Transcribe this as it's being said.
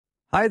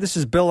Hi, this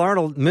is Bill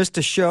Arnold. Missed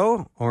a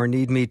show or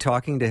need me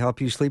talking to help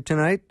you sleep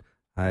tonight?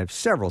 I have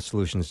several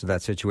solutions to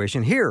that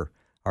situation. Here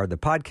are the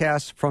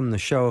podcasts from the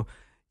show.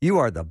 You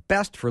are the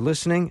best for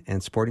listening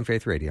and supporting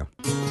Faith Radio.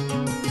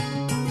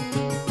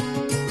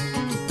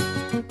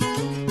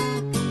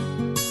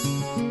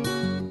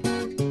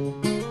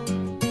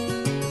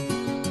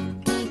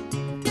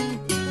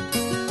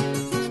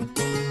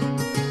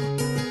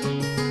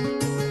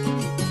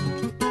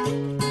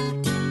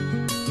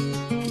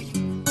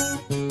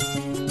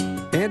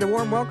 And a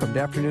warm welcome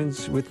to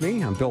Afternoons with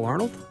me. I'm Bill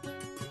Arnold.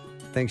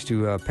 Thanks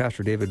to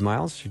Pastor David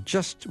Miles, who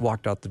just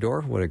walked out the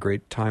door. What a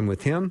great time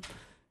with him.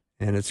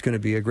 And it's going to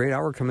be a great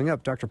hour coming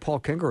up. Dr. Paul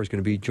Kengor is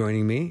going to be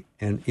joining me.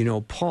 And, you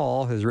know,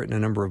 Paul has written a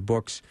number of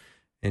books,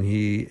 and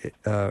he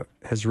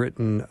has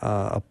written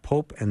A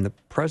Pope and the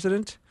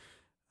President,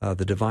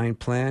 The Divine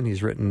Plan.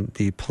 He's written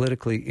The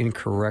Politically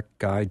Incorrect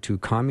Guide to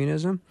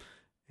Communism.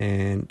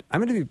 And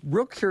I'm going to be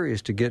real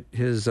curious to get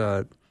his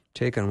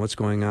take on what's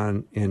going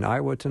on in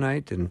Iowa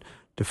tonight and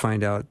to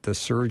find out the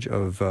surge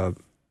of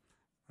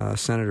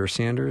Senator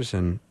Sanders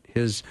and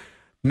his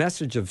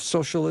message of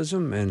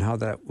socialism and how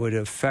that would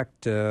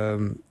affect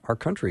our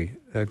country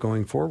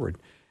going forward.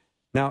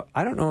 Now,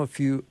 I don't know if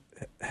you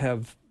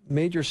have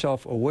made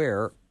yourself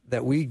aware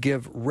that we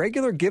give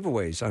regular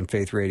giveaways on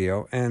Faith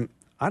Radio, and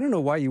I don't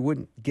know why you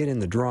wouldn't get in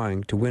the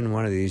drawing to win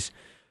one of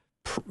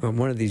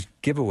these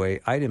giveaway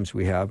items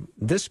we have.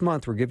 This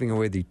month, we're giving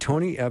away the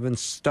Tony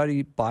Evans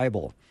Study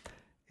Bible.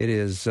 It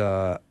is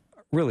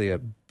really a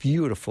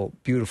beautiful,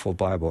 beautiful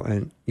Bible.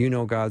 And you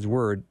know God's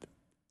Word.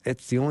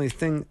 It's the only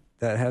thing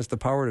that has the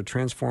power to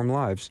transform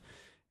lives.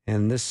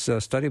 And this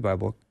study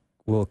Bible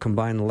will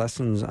combine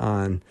lessons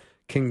on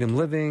kingdom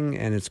living,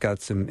 and it's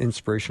got some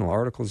inspirational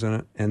articles in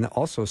it, and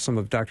also some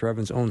of Dr.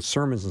 Evans' own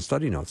sermons and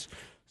study notes.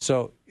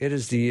 So it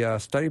is the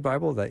study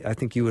Bible that I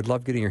think you would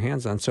love getting your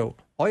hands on. So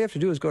all you have to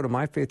do is go to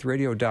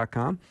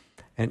myfaithradio.com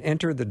and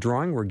enter the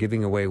drawing. We're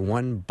giving away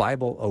one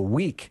Bible a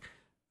week.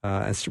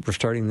 We're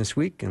starting this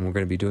week, and we're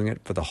going to be doing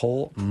it for the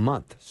whole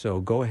month. So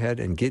go ahead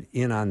and get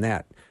in on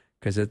that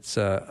because it's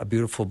a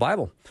beautiful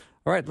Bible.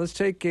 All right, let's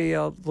take a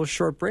little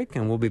short break,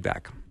 and we'll be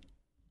back.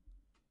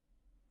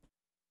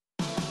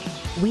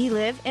 We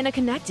live in a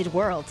connected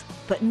world,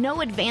 but no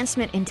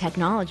advancement in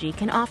technology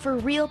can offer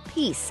real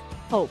peace,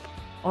 hope,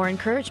 or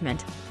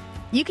encouragement.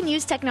 You can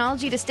use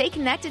technology to stay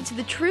connected to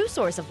the true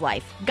source of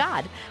life,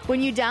 God,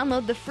 when you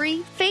download the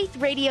free Faith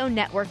Radio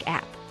Network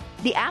app.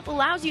 The app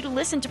allows you to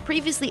listen to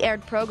previously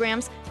aired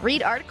programs,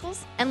 read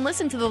articles, and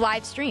listen to the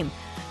live stream.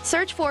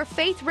 Search for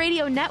Faith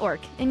Radio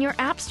Network in your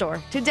app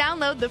store to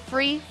download the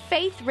free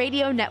Faith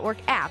Radio Network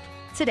app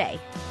today.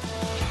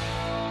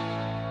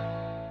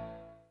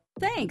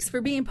 Thanks for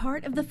being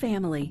part of the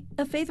family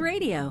of Faith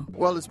Radio.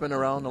 Well, it's been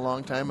around a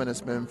long time, and it's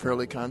been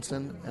fairly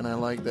constant, and I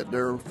like that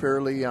they're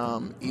fairly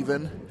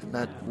even,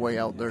 not way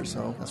out there,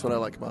 so that's what I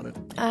like about it.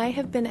 I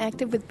have been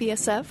active with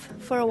BSF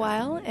for a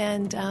while,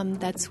 and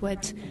that's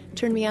what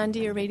turned me on to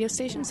your radio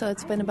station, so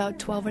it's been about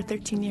 12 or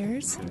 13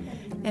 years,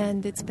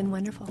 and it's been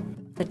wonderful.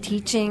 The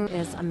teaching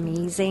is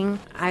amazing.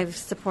 I've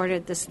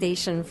supported the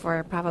station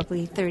for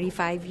probably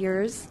 35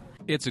 years.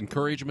 It's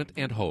encouragement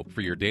and hope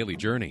for your daily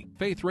journey.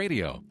 Faith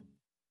Radio.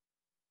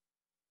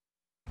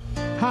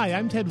 Hi,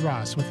 I'm Ted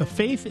Ross with a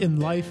Faith in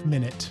Life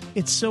Minute.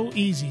 It's so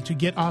easy to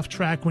get off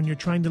track when you're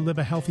trying to live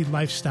a healthy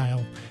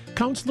lifestyle.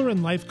 Counselor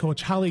and life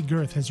coach Holly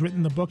Girth has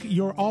written the book,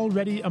 You're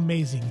Already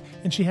Amazing,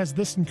 and she has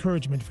this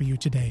encouragement for you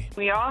today.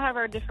 We all have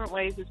our different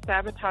ways of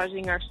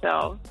sabotaging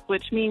ourselves,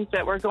 which means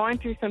that we're going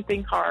through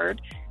something hard,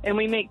 and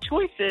we make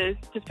choices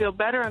to feel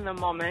better in the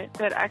moment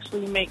that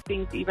actually make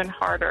things even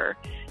harder.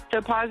 So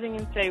pausing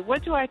and say,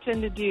 what do I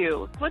tend to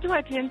do? What do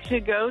I tend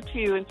to go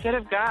to instead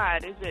of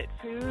God? Is it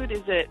food?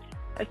 Is it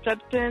a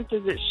substance?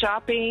 Is it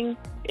shopping?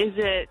 Is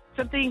it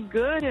something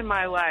good in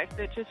my life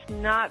that's just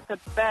not the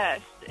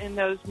best in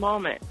those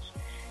moments?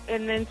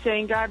 And then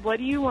saying, God, what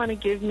do you want to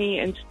give me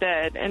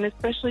instead? And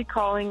especially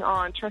calling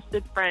on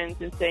trusted friends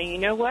and saying, you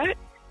know what?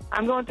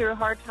 I'm going through a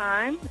hard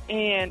time,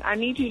 and I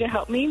need you to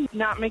help me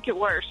not make it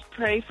worse.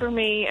 Pray for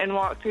me and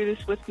walk through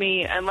this with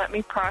me and let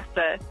me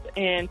process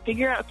and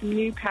figure out some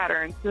new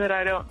patterns so that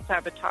I don't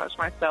sabotage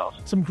myself.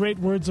 Some great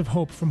words of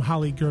hope from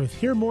Holly Girth.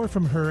 Hear more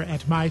from her at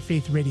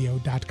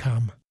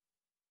myfaithradio.com.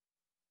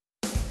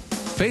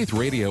 Faith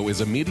Radio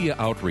is a media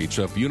outreach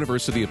of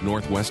University of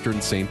Northwestern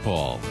St.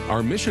 Paul.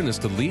 Our mission is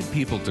to lead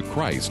people to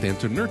Christ and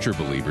to nurture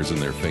believers in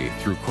their faith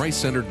through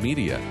Christ-centered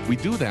media. We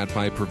do that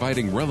by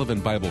providing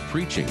relevant Bible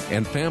preaching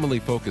and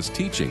family-focused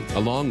teaching,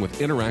 along with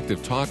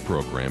interactive talk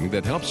programming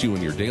that helps you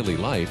in your daily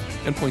life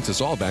and points us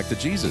all back to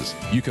Jesus.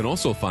 You can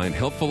also find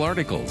helpful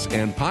articles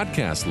and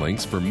podcast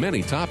links for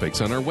many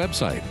topics on our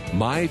website,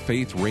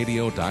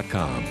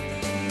 myfaithradio.com.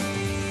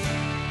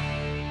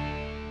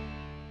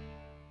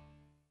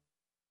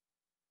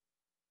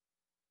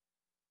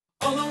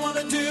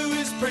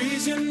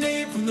 Praise your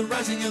name from the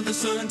rising of the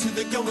sun to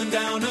the going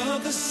down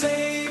of the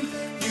same.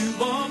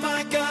 You are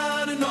my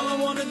God, and all I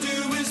want to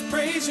do is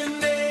praise your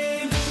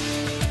name.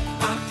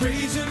 I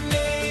praise your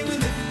name, we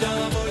lift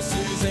our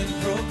voices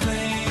and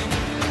proclaim.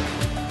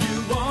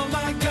 You are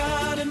my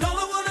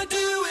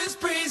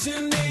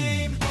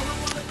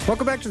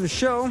Welcome back to the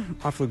show.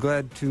 Awfully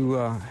glad to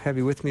have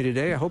you with me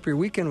today. I hope your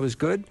weekend was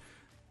good.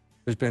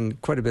 There's been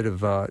quite a bit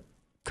of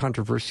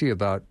controversy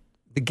about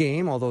the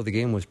game, although the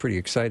game was pretty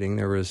exciting.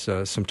 There was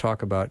some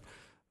talk about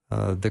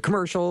the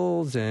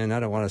commercials, and I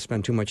don't want to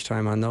spend too much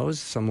time on those.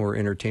 Some were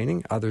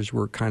entertaining. Others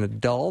were kind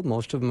of dull.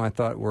 Most of them I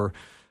thought were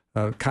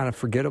kind of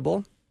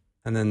forgettable.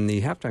 And then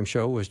the halftime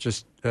show was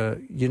just,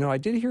 I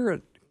did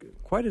hear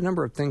quite a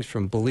number of things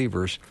from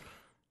believers,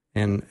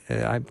 and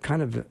I'm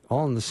kind of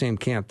all in the same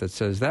camp that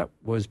says that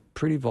was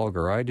pretty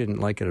vulgar. I didn't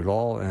like it at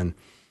all, and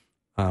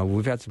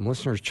we've had some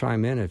listeners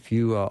chime in. If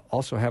you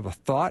also have a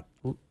thought,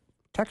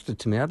 text it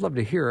to me. I'd love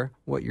to hear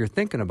what you're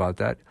thinking about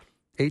that.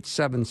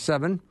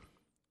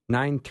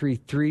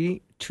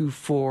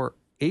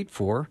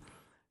 877-933-2484.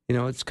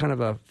 It's kind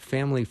of a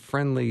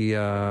family-friendly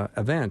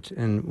event,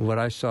 and what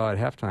I saw at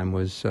halftime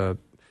was,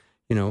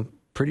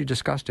 pretty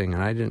disgusting,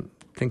 and I didn't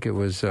think it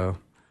was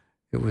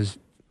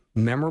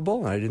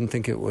memorable, and I didn't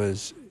think it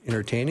was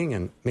entertaining,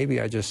 and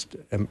maybe I just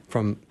am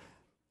from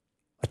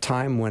a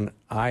time when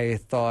I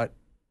thought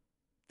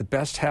the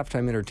best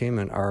halftime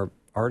entertainment are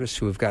artists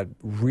who have got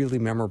really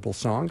memorable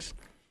songs,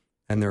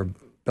 and they're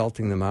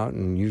belting them out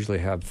and usually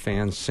have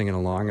fans singing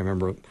along. I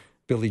remember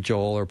Billy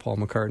Joel or Paul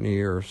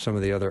McCartney or some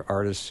of the other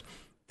artists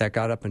that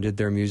got up and did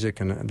their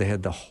music, and they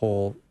had the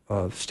whole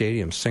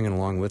stadium singing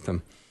along with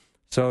them.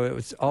 So it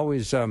was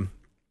always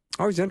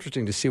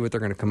interesting to see what they're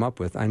going to come up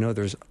with. I know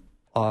there's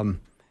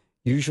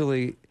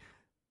usually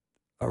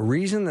a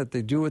reason that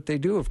they do what they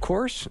do, of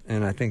course,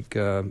 and I think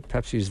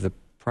Pepsi's the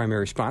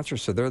primary sponsor,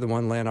 so they're the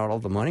one laying out all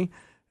the money,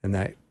 and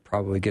they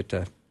probably get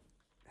to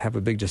have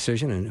a big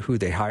decision in who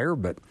they hire.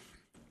 But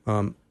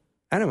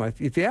anyway,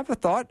 if you have a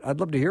thought, I'd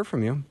love to hear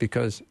from you,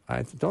 because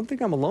I don't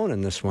think I'm alone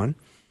in this one.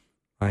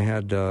 I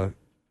had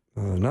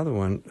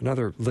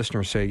another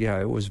listener say,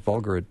 yeah, it was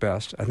vulgar at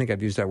best. I think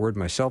I've used that word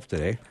myself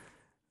today.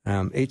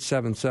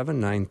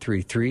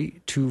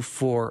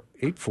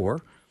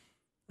 877-933-2484.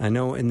 I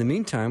know in the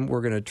meantime,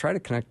 we're going to try to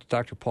connect to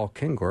Dr. Paul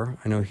Kengor.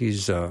 I know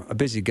he's a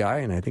busy guy,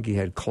 and I think he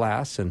had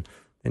class, and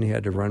then he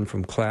had to run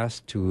from class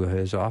to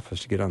his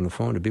office to get on the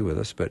phone to be with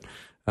us. But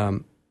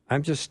I'm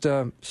just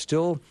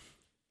still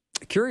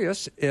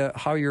curious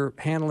how you're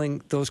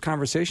handling those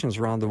conversations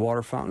around the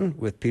water fountain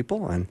with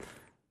people, and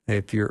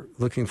if you're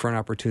looking for an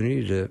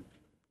opportunity to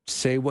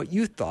say what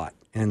you thought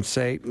and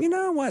say, you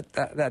know what,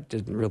 that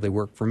didn't really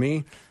work for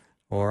me,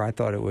 or I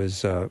thought it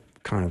was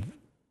kind of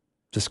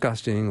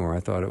disgusting, or I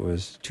thought it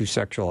was too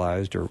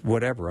sexualized, or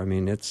whatever. I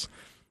mean, it's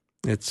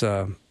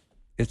a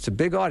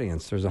big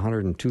audience. There's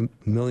 102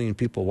 million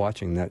people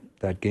watching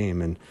that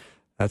game, and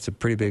that's a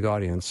pretty big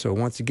audience. So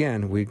once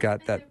again, we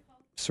got that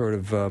sort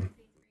of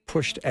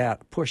pushed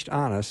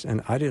on us,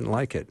 and I didn't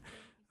like it.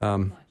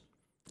 And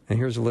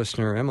here's a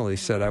listener, Emily,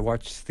 said, I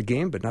watched the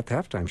game, but not the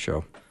halftime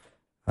show.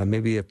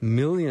 Maybe if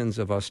millions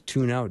of us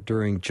tune out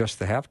during just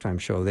the halftime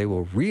show, they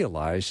will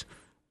realize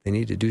they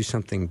need to do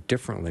something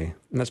differently.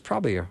 And that's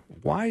probably a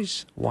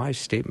wise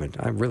statement.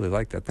 I really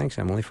like that. Thanks,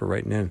 Emily, for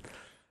writing in.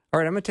 All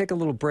right, I'm going to take a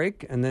little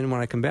break, and then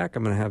when I come back,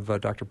 I'm going to have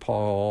Dr.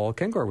 Paul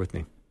Kengor with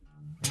me.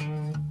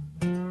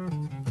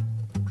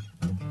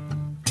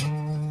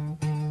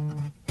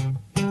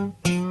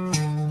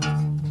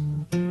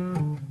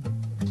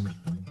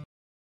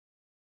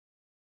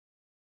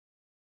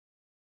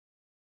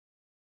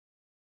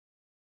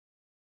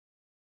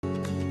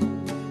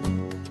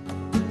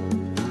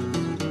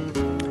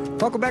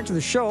 Welcome back to the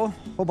show. A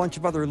whole bunch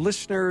of other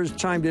listeners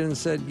chimed in and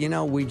said,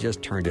 we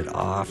just turned it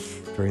off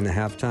during the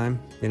halftime,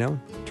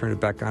 turned it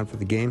back on for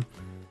the game.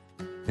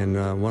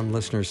 And one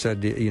listener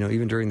said,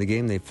 even during the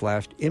game, they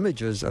flashed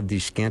images of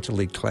these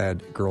scantily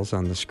clad girls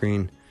on the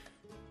screen.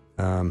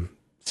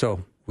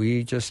 So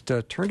we just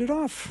turned it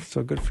off.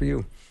 So good for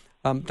you.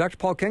 Dr.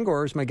 Paul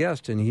Kengor is my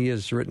guest, and he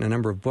has written a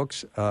number of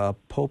books,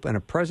 Pope and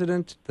a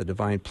President, The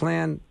Divine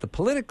Plan, The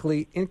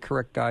Politically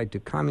Incorrect Guide to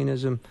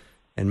Communism,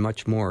 and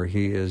much more.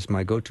 He is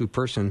my go-to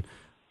person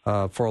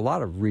for a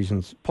lot of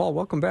reasons. Paul,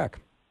 welcome back.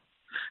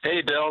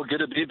 Hey, Bill. Good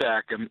to be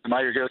back. Am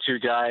I your go-to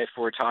guy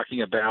for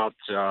talking about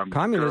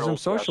communism,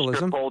 girls,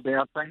 socialism? Strip pole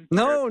dancing?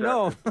 No.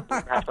 No?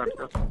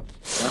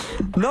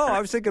 No, I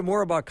was thinking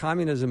more about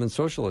communism and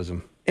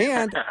socialism.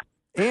 And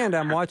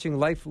I'm watching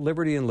Life,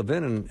 Liberty, and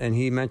Levin, and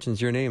he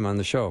mentions your name on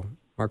the show.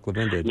 Mark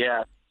Levin did.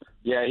 Yeah,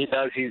 he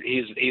does.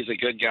 He's a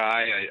good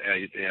guy,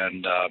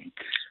 and I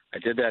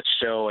did that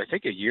show I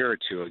think a year or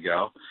two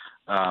ago.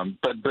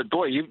 But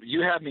boy,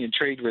 you had me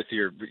intrigued with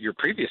your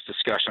previous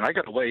discussion. I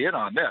got to weigh in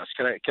on this.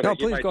 Can I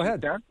please go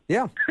ahead. Down?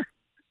 Yeah.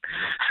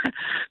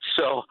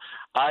 So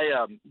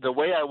the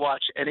way I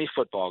watch any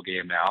football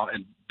game now,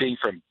 and being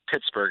from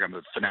Pittsburgh, I'm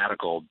a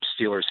fanatical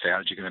Steelers fan,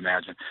 as you can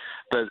imagine.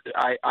 But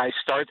I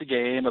start the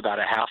game about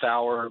a half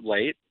hour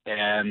late,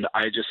 and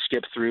I just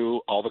skip through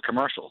all the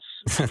commercials.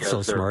 That's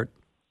so smart.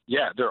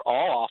 Yeah, they're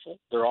all awful.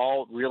 They're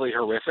all really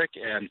horrific,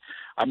 and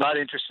I'm not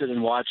interested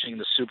in watching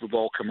the Super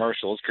Bowl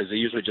commercials because they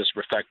usually just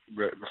reflect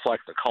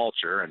the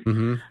culture,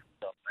 and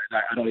so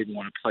I don't even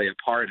want to play a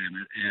part in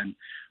it. And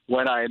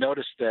when I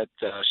noticed that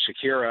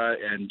Shakira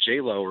and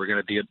J-Lo were going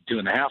to be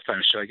doing the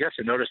halftime show, I guess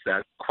I noticed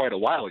that quite a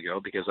while ago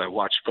because I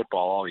watched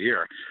football all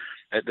year.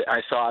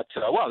 I thought,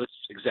 well, that's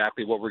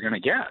exactly what we're going to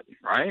get,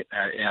 right?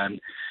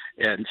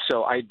 And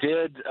so I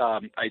did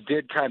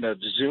kind of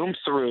zoom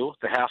through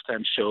the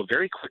halftime show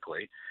very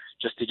quickly,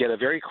 just to get a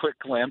very quick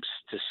glimpse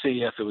to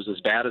see if it was as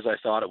bad as I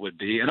thought it would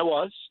be, and it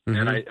was.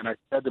 Mm-hmm. And I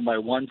said to my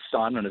one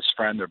son and his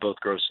friend, they're both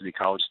Grove City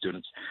College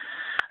students,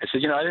 I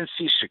said, I didn't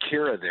see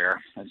Shakira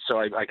there, and so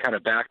I kind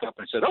of backed up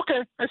and said, okay,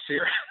 I see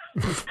her.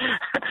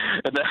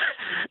 and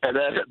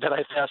then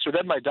I asked her.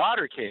 Then my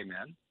daughter came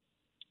in,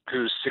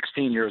 who's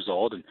 16 years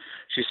old, and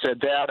she said,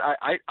 Dad,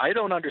 I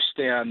don't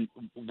understand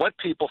what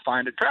people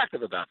find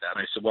attractive about that.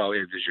 And I said, well,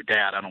 as your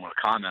dad, I don't want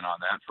to comment on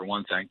that, for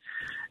one thing.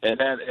 And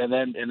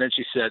then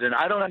she said, and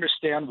I don't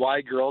understand why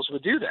girls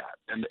would do that.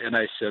 And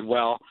I said,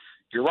 well,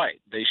 you're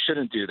right. They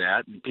shouldn't do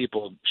that, and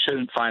people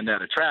shouldn't find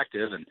that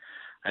attractive. And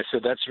I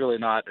said, that's really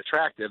not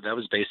attractive. That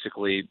was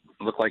basically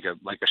looked like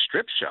a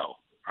strip show,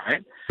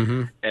 right?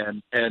 Mm-hmm.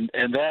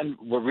 And then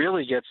what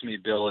really gets me,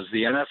 Bill, is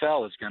the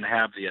NFL is going to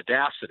have the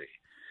audacity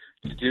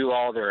to do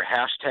all their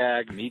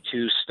hashtag Me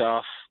Too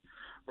stuff,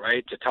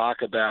 right? To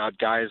talk about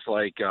guys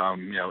like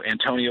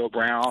Antonio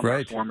Brown,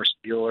 right, former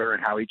Steeler,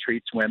 and how he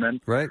treats women,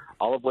 right?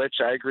 All of which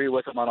I agree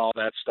with him on all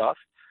that stuff.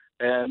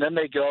 And then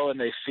they go and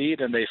they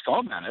feed and they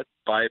foment it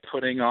by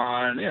putting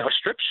on a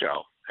strip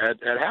show at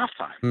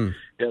halftime.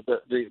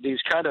 These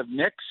kind of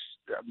mixed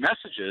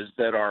messages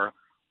that are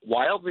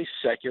wildly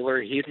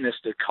secular,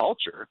 hedonistic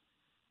culture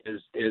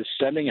is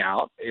sending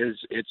out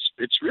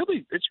it's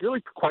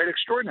really quite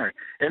extraordinary.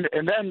 And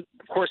then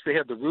of course they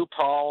had the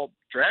RuPaul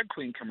drag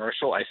queen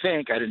commercial. I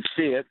didn't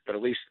see it, but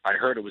at least I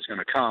heard it was going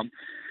to come.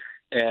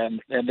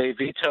 And they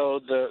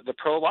vetoed the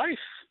pro-life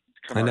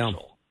commercial. I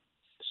know.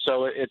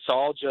 So it's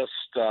all just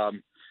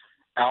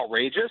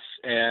outrageous,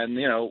 and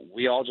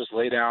we all just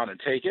lay down and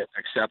take it,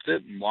 accept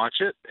it, and watch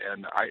it.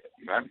 And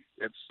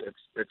it's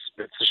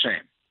a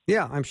shame.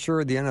 Yeah, I'm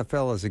sure the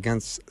NFL is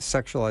against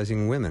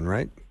sexualizing women,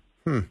 right?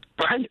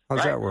 Right.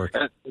 How's that work?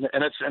 And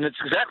it's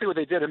exactly what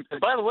they did. And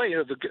by the way,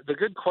 the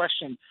good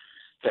question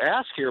to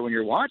ask here when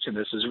you're watching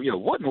this is,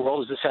 what in the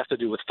world does this have to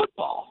do with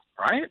football,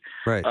 right?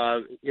 Right.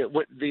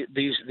 What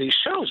these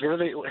shows, what do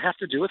they have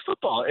to do with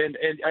football? And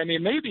I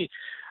mean, maybe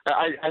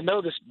I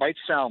know this might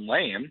sound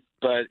lame,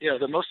 but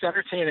the most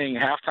entertaining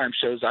halftime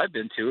shows I've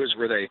been to is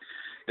where they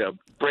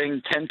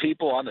bring 10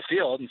 people on the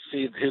field and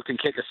see who can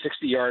kick a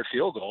 60-yard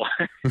field goal.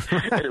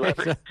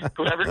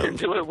 whoever can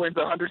do it wins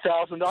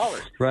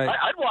 $100,000. Right.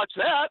 I'd watch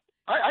that.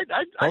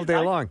 All day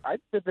long.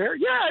 I'd sit there.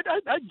 Yeah,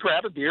 I'd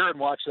grab a beer and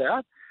watch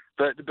that.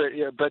 But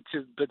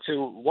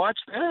to watch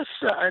this,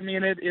 I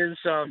mean, it is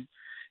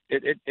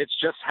it's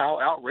just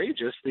how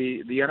outrageous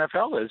the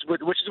NFL is,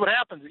 which is what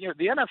happens.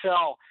 The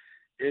NFL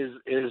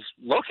is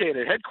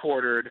located,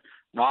 headquartered,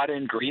 not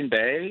in Green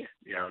Bay,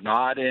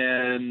 not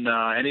in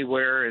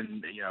anywhere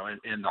in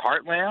the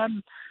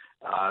heartland,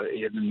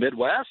 in the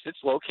Midwest. It's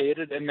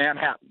located in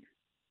Manhattan,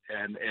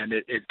 and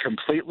it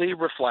completely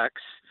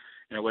reflects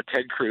what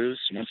Ted Cruz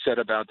once said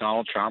about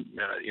Donald Trump.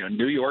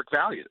 New York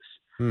values,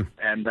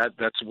 and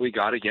that's what we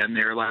got again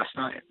there last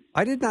night.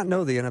 I did not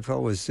know the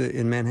NFL was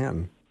in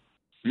Manhattan.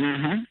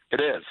 Mm-hmm.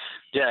 It is.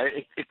 Yeah,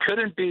 it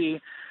couldn't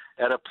be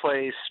at a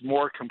place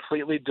more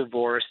completely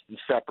divorced and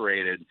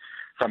separated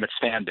from its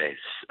fan base.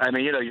 I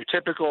mean, your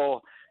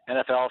typical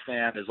NFL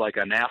fan is like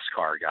a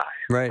NASCAR guy,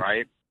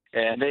 right?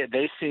 And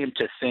they seem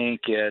to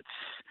think it's,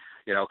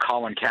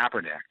 Colin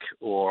Kaepernick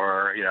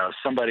or,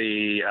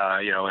 somebody,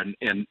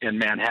 in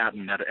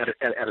Manhattan at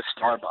a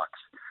Starbucks.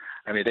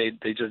 I mean,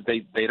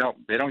 they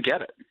don't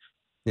get it.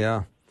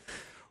 Yeah.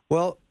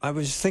 Well, I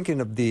was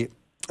thinking of the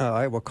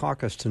Iowa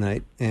caucus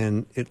tonight,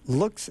 and it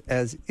looks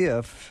as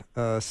if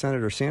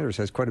Senator Sanders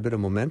has quite a bit of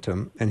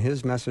momentum, and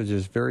his message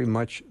is very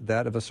much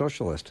that of a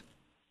socialist.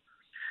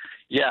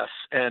 Yes,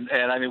 and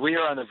I mean, we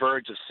are on the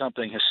verge of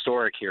something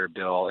historic here,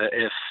 Bill.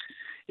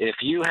 If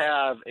you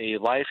have a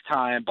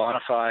lifetime bona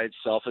fide,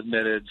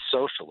 self-admitted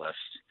socialist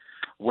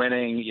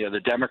winning, the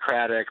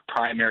Democratic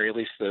primary, at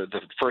least the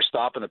first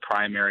stop in the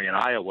primary in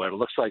Iowa, it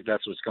looks like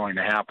that's what's going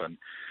to happen.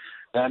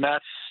 And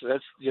that's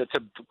to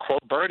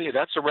quote Bernie,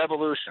 that's a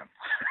revolution.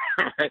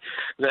 Right?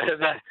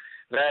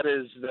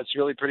 That's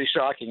really pretty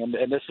shocking.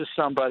 And this is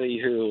somebody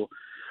who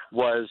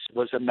was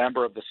a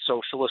member of the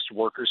Socialist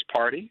Workers'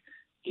 Party.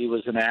 He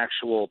was an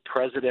actual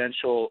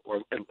presidential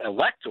or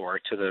elector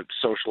to the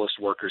Socialist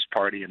Workers'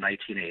 Party in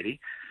 1980.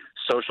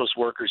 Socialist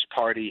Workers'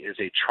 Party is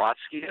a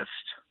Trotskyist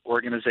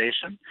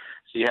organization.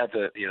 So you had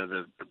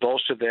the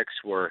Bolsheviks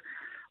were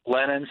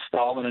Lenin,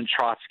 Stalin, and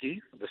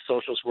Trotsky. The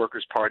Socialist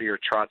Workers' Party are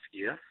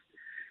Trotskyists.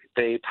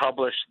 They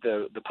published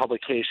the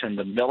publication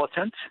The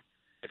Militant.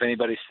 If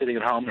anybody's sitting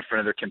at home in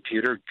front of their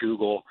computer,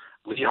 Google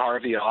Lee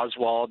Harvey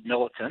Oswald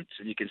Militant,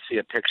 and you can see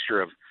a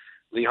picture of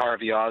Lee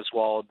Harvey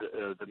Oswald,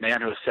 the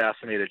man who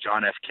assassinated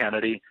John F.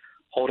 Kennedy,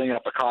 holding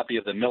up a copy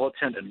of The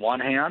Militant in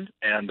one hand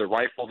and the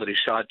rifle that he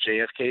shot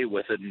JFK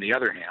with it in the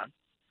other hand.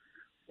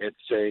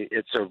 It's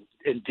a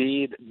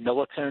indeed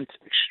militant,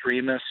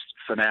 extremist,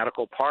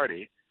 fanatical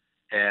party,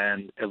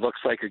 And it looks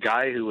like a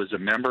guy who was a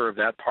member of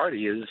that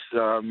party is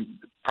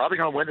probably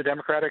going to win the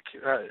Democratic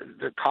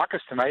the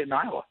caucus tonight in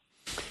Iowa.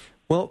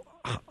 Well,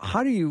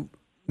 how do you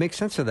make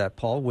sense of that,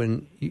 Paul,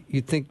 when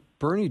you think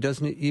Bernie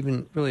doesn't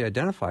even really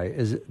identify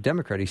as a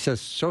Democrat? He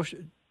says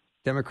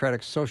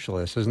Democratic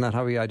Socialist. Isn't that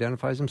how he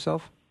identifies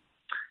himself?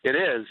 It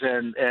is,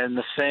 and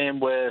the same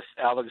with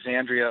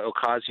Alexandria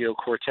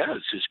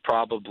Ocasio-Cortez, who's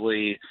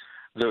probably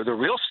the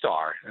real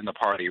star in the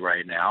party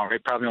right now.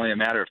 It's probably only a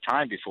matter of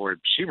time before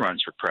she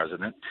runs for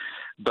president.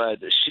 But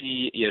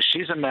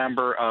she's a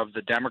member of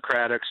the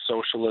Democratic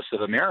Socialists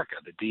of America,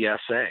 the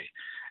DSA,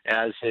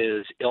 as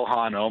is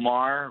Ilhan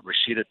Omar,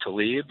 Rashida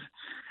Tlaib,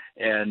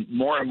 and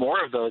more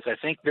of those. I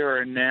think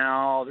there's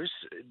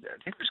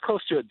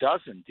close to a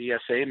dozen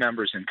DSA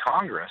members in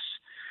Congress,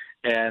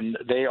 and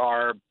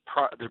they're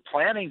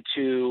planning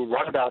to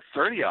run about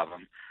 30 of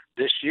them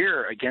this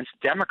year against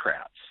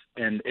Democrats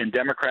in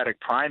Democratic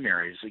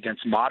primaries,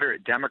 against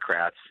moderate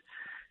Democrats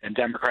and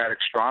Democratic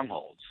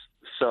strongholds.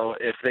 So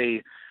if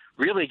they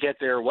really get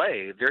their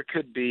way, there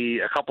could be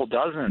a couple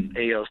dozen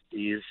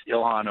AOCs,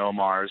 Ilhan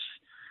Omars,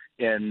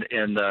 in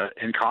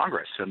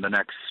Congress after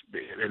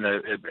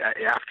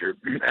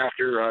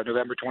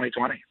November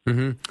 2020.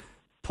 Mm-hmm.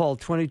 Paul,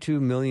 22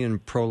 million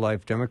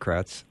pro-life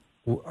Democrats,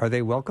 are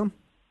they welcome?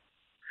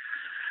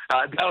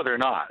 No, they're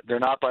not. They're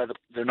not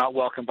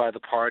welcomed by the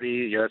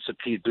party. That's what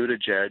Pete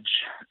Buttigieg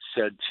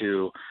said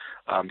to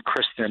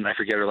Kristen, I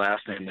forget her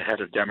last name, the head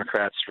of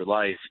Democrats for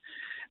Life,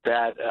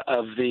 that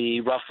of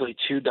the roughly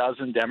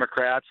 24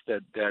 Democrats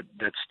that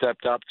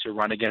stepped up to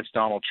run against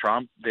Donald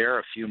Trump there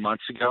a few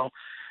months ago,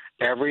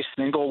 every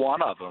single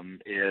one of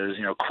them is,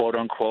 quote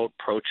unquote,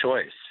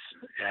 pro-choice,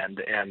 and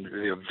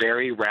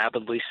very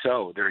rabidly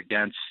so. They're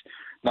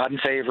not in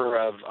favor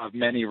of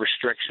many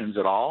restrictions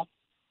at all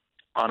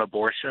on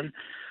abortion.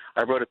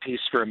 I wrote a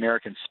piece for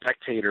American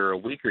Spectator a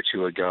week or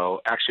two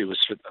ago. Actually, it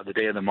was for the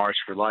day of the March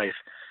for Life,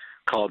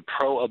 called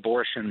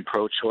 "Pro-Abortion,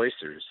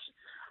 Pro-Choicers,"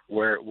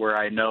 where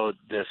I know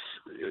this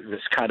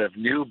kind of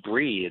new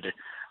breed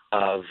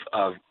of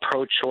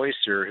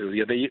pro-choicer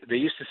who they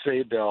used to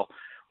say, Bill,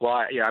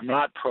 well, I'm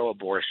not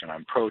pro-abortion.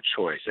 I'm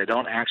pro-choice. I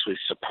don't actually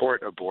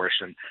support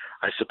abortion.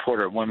 I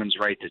support a woman's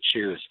right to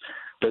choose.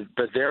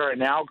 But there are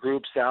now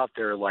groups out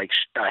there like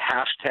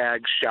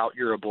hashtag Shout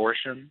Your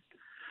Abortion.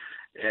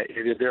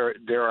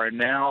 There are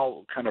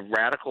now kind of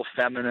radical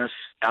feminists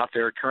out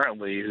there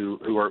currently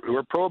who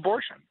are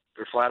pro-abortion.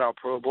 They're flat out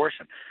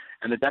pro-abortion,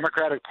 and the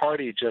Democratic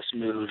Party just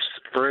moves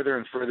further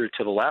and further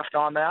to the left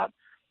on that.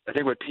 I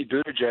think what Pete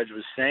Buttigieg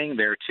was saying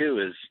there too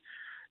is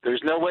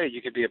there's no way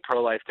you could be a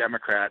pro-life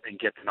Democrat and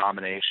get the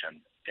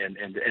nomination in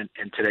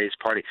today's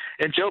party.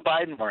 And Joe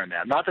Biden learned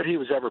that. Not that he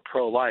was ever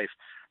pro-life,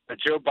 but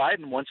Joe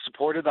Biden once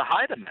supported the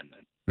Hyde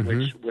Amendment,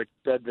 which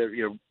said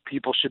that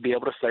people should be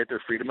able to cite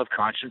their freedom of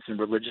conscience and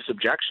religious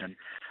objection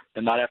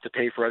and not have to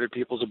pay for other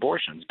people's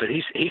abortions. But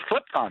he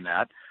flipped on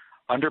that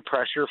under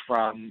pressure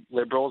from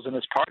liberals in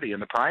his party in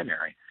the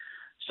primary.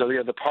 So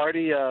the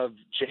party of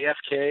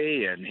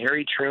JFK and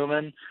Harry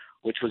Truman,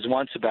 which was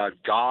once about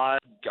God,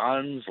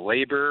 guns,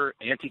 labor,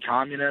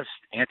 anti-communist,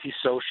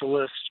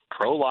 anti-socialist,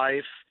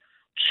 pro-life,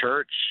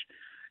 church,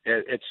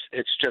 it's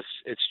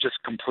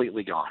just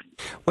completely gone.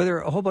 Well, there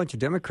are a whole bunch of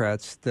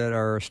Democrats that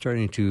are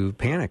starting to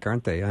panic,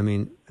 aren't they? I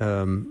mean,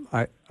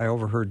 I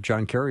overheard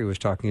John Kerry was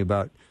talking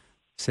about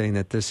saying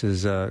that this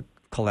is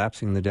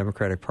collapsing the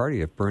Democratic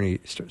Party if Bernie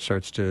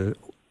starts to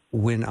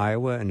win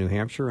Iowa and New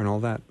Hampshire and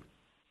all that.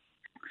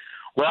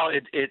 Well,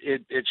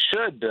 it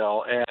should,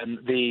 Bill,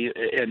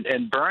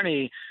 and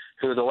Bernie,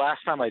 who the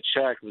last time I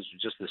checked was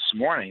just this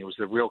morning, it was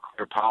the Real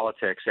Clear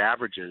Politics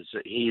averages.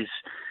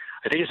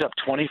 I think he's up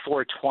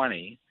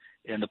 24-20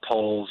 in the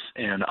polls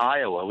in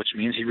Iowa, which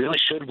means he really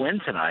should win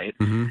tonight.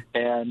 Mm-hmm.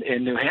 And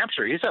in New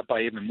Hampshire, he's up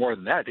by even more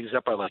than that. I think he's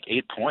up by like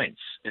 8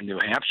 points in New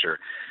Hampshire.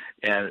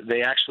 And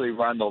they actually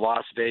run the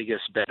Las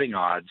Vegas betting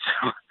odds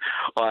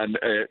on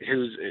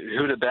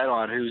who to bet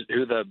on,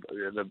 who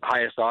the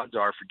highest odds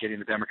are for getting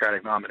the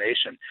Democratic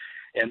nomination.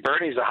 And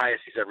Bernie's the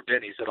highest he's ever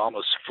been. He's at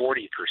almost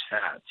 40%.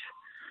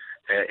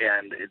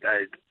 And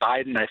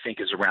Biden, I think,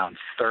 is around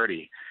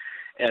 30%.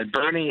 And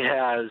Bernie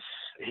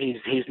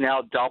he's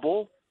now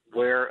double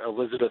where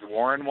Elizabeth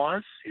Warren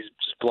was. He's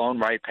just blown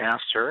right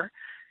past her.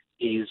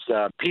 He's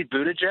Pete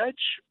Buttigieg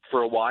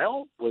for a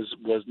while was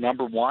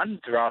number one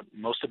throughout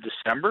most of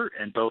December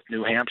in both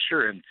New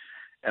Hampshire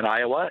and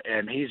Iowa,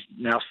 and he's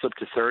now slipped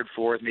to third,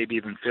 fourth, maybe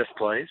even fifth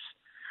place.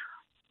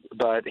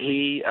 But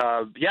the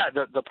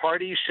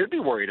party should be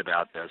worried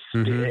about this.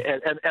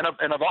 Mm-hmm.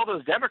 And of all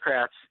those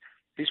Democrats,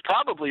 he's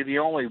probably the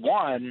only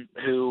one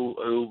who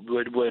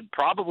would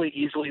probably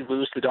easily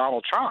lose to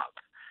Donald Trump.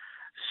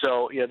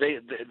 So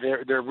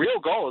their real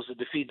goal is to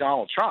defeat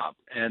Donald Trump,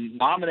 and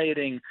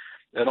nominating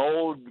an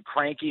old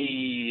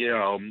cranky,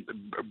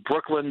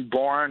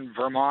 Brooklyn-born,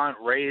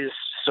 Vermont-raised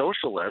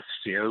socialist,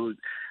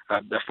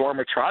 the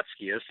former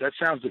Trotskyist. That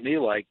sounds to me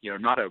like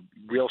not a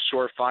real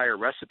surefire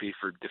recipe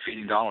for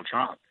defeating Donald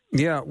Trump.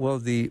 Yeah, well,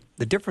 the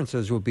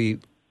differences will be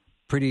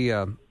pretty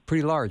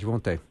large,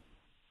 won't they?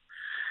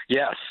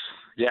 Yes,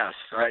 Yes,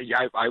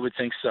 I would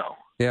think so.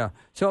 Yeah.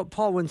 So,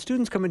 Paul, when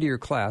students come into your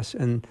class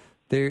and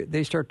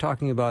they start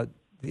talking about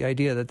the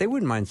idea that they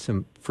wouldn't mind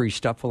some free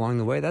stuff along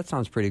the way, that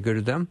sounds pretty good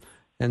to them.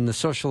 And the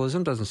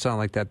socialism doesn't sound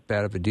like that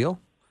bad of a deal.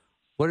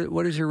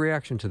 What is your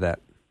reaction to that?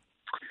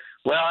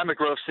 Well, I'm at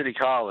Grove City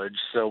College,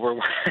 so we're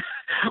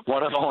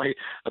one of only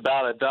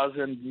about a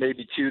dozen,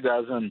 maybe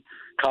 24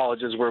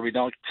 colleges where we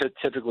don't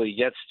typically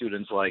get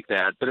students like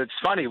that. But it's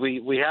funny,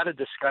 we had a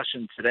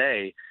discussion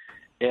today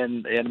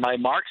in my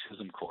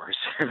Marxism course.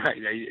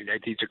 I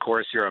teach a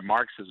course here on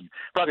Marxism.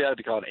 Probably ought to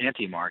be called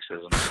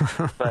anti-Marxism.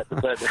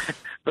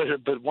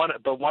 but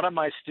one of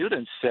my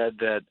students said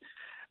that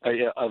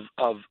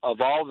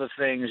of all the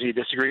things, he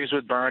disagrees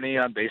with Bernie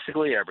on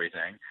basically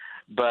everything.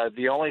 But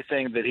the only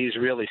thing that he's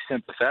really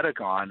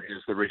sympathetic on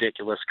is the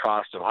ridiculous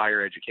cost of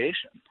higher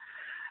education.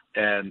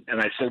 And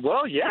I said,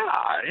 well, yeah,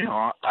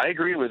 I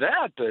agree with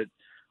that, but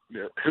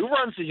who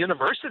runs the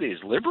universities?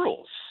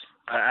 Liberals.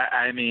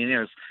 I mean,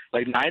 it's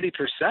like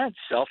 90%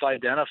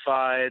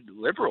 self-identified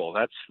liberal.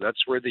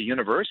 That's where the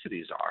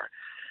universities are.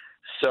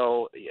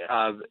 So,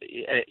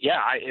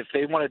 if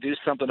they want to do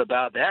something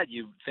about that,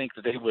 you think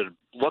that they would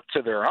look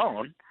to their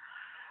own.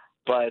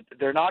 But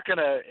they're not going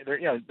to.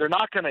 They're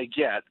not going to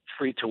get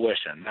free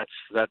tuition.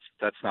 That's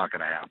not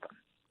going to happen.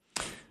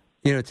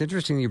 It's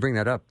interesting you bring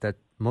that up. That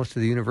most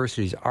of the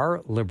universities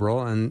are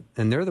liberal, and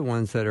they're the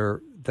ones that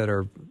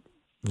are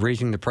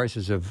raising the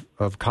prices of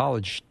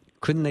college.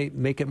 Couldn't they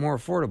make it more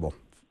affordable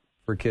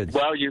for kids?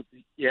 Well, you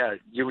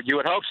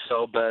would hope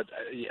so. But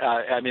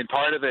I mean,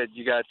 part of it,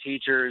 you got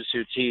teachers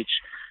who teach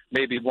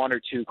maybe 1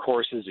 or 2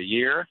 courses a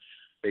year.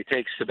 They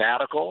take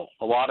sabbatical.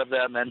 A lot of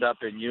them end up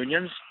in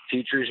unions,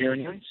 teachers'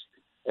 unions.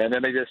 And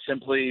then they just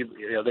simply,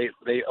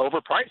 they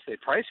overprice, they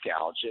price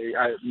gouge.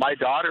 My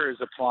daughter is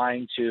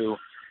applying to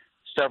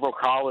several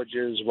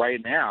colleges right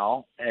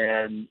now,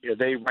 and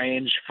they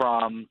range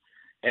from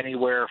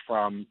anywhere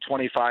from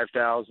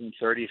 $25,000,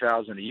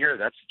 $30,000 a year.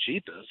 That's the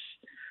cheapest,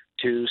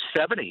 to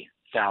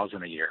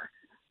 $70,000 a year.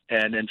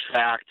 And in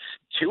fact,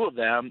 2 of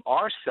them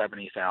are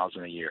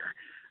 $70,000 a year.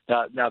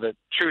 Now the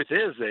truth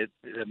is that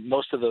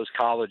most of those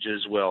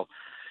colleges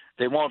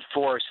they won't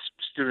force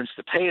students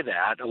to pay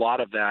that. A lot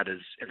of that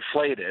is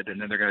inflated, and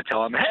then they're going to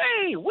tell them,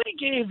 hey, we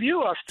gave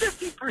you a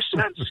 50%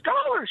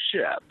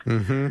 scholarship.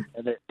 Mm-hmm.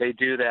 And they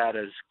do that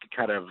as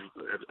kind of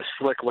a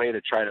slick way to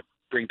try to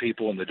bring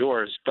people in the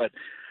doors. But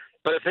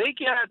if they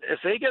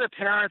get a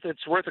parent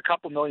that's worth a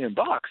couple $1 million,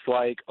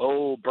 like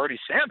Bernie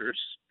Sanders,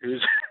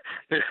 whose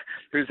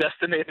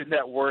estimated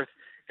net worth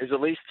is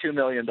at least $2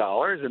 million,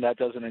 and that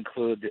doesn't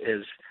include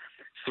his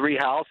 3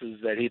 houses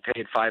that he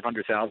paid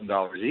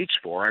 $500,000 each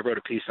for. I wrote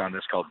a piece on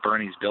this called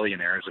 "Bernie's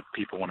Billionaires" if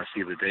people want to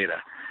see the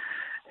data.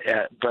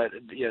 But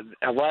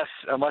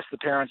unless the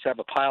parents have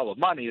a pile of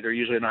money, they're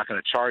usually not going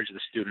to charge the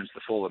students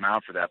the full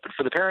amount for that. But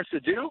for the parents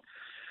that do,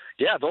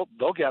 yeah,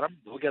 they'll get them.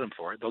 They'll get them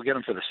for it. They'll get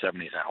them for the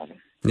 $70,000.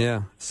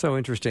 Yeah, so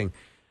interesting.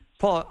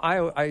 Paul,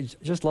 I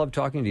just love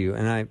talking to you,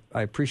 and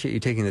I appreciate you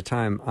taking the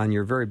time on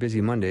your very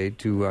busy Monday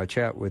to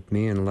chat with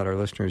me and let our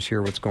listeners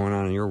hear what's going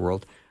on in your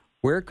world.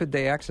 Where could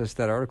they access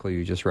that article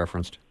you just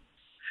referenced?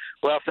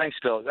 Well, thanks,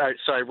 Bill.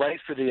 So I write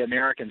for the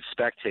American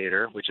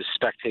Spectator, which is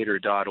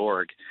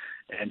spectator.org,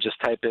 and just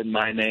type in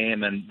my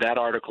name, and that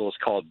article is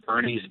called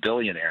Bernie's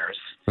Billionaires.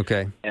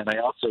 Okay. And I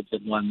also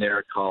did one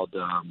there called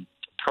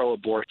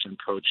Pro-Abortion,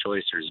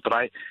 Pro-Choicers. But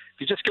if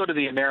you just go to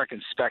the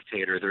American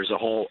Spectator, there's a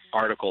whole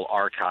article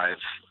archive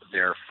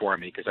there for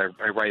me because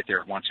I write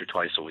there once or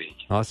twice a week.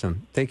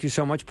 Awesome. Thank you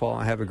so much, Paul.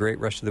 Have a great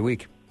rest of the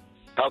week.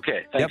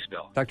 Okay. Thanks,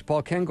 Bill. Dr.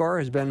 Paul Kengor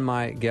has been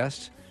my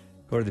guest.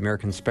 Go to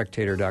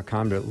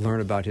theamericanspectator.com to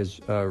learn about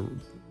his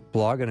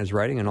blog and his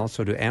writing, and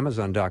also to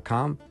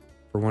amazon.com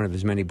for one of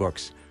his many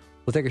books.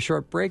 We'll take a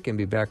short break and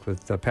be back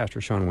with Pastor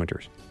Sean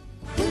Winters.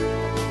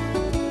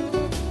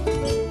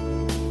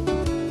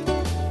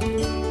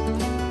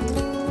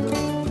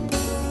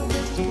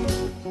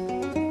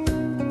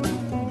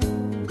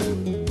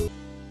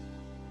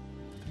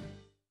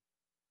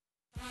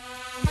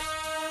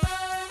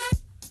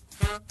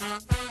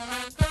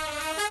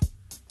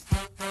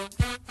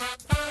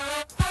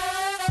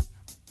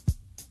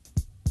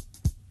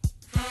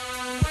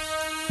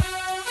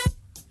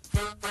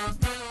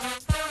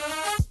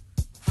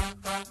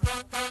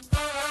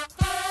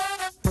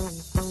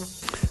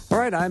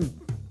 I'm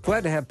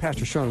glad to have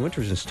Pastor Sean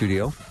Winters in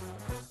studio.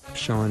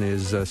 Sean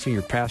is a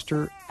senior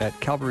pastor at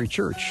Calvary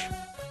Church.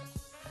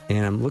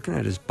 And I'm looking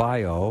at his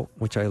bio,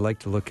 which I like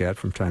to look at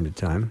from time to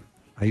time.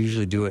 I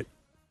usually do it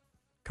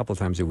a couple of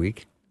times a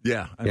week.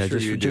 Yeah, I'm sure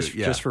you do.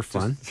 Just for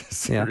fun.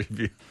 Just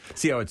review.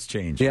 See how it's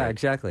changed. Yeah, right?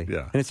 exactly.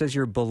 Yeah. And it says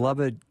your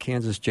beloved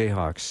Kansas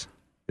Jayhawks.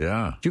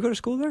 Yeah. Did you go to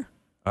school there?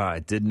 I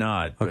did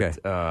not. Okay.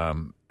 But,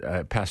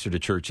 I pastored a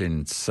church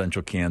in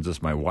central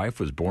Kansas. My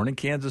wife was born in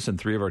Kansas, and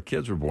 3 of our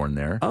kids were born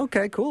there.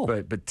 Okay, cool.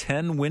 But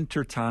 10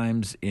 winter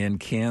times in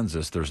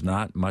Kansas, there's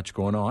not much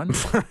going on.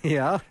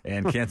 Yeah.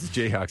 And Kansas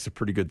Jayhawks a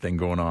pretty good thing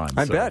going on.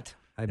 I bet.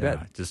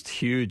 Just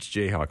huge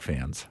Jayhawk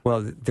fans. Well,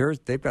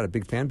 they've got a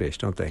big fan base,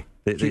 don't they?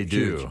 They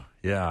do.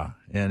 Yeah.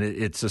 And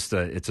it's just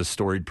it's a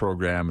storied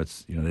program.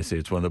 It's, they say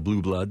it's one of the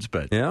blue bloods,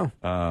 but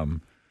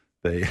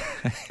they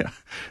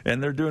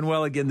and they're doing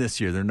well again this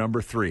year. They're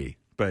number 3.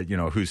 But,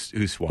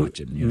 who's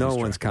watching? No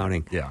one's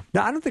counting. Yeah.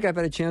 Now, I don't think I've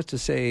had a chance to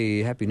say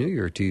Happy New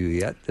Year to you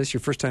yet. This is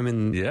your first time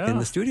in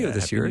the studio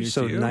this year.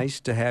 So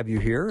nice to have you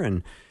here.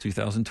 And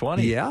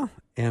 2020. Yeah.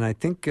 And I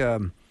think,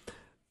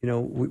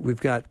 we've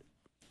got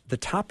the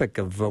topic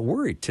of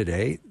worry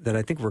today that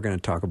I think we're going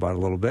to talk about a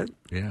little bit.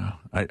 Yeah.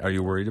 Are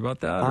you worried about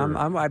that?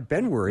 I've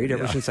been worried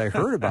ever since I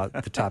heard about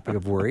the topic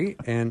of worry.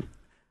 And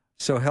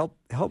so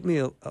help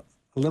me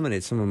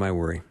eliminate some of my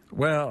worry.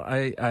 Well,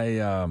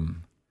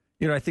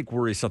 I think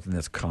worry is something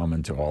that's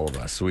common to all of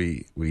us.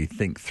 We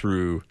think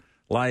through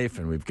life,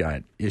 and we've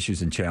got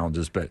issues and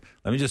challenges. But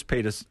let me just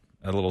paint us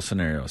a little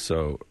scenario.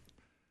 So,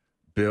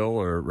 Bill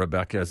or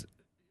Rebecca,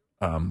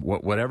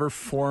 whatever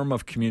form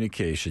of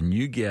communication,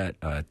 you get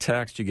a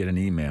text, you get an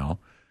email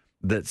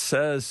that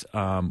says,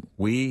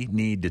 we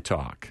need to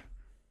talk.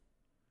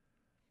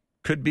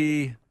 Could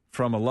be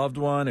from a loved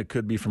one. It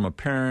could be from a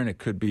parent. It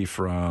could be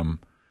from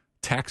a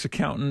tax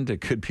accountant. It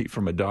could be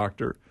from a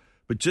doctor.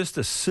 But just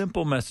a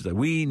simple message that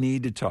we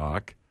need to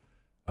talk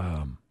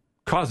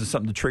causes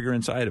something to trigger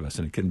inside of us.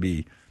 And it could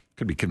be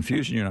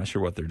confusion. You're not sure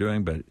what they're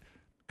doing, but it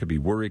could be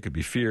worry, it could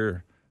be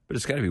fear. But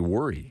it's got to be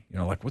worry.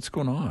 Like, what's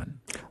going on?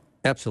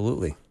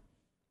 Absolutely.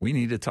 We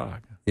need to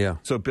talk. Yeah.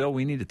 So, Bill,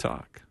 we need to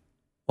talk.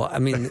 Well, I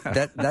mean,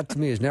 that to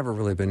me has never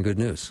really been good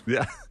news.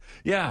 Yeah.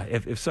 Yeah.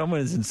 If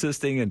someone is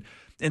insisting,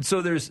 and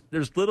so there's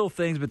little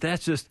things, but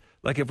that's just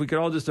like if we could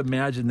all just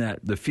imagine that,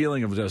 the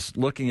feeling of just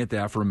looking at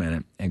that for a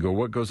minute and go,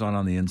 what goes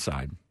on the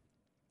inside?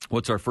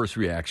 What's our first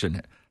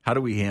reaction? How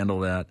do we handle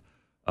that?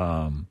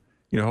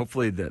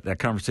 Hopefully that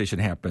conversation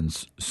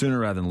happens sooner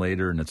rather than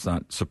later, and it's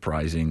not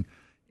surprising,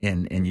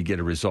 and you get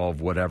to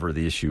resolve whatever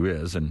the issue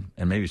is, and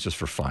maybe it's just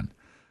for fun.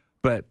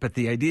 But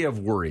the idea of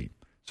worry,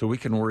 so we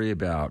can worry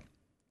about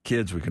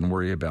kids, we can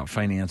worry about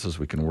finances,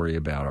 we can worry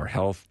about our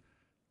health,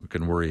 we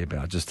can worry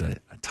about just a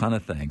ton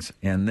of things.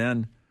 And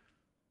then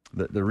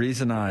the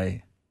reason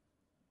I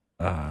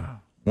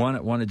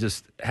want to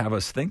just have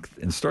us think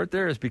and start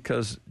there is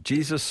because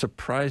Jesus'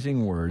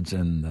 surprising words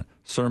in the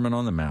Sermon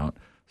on the Mount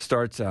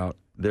starts out,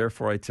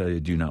 therefore I tell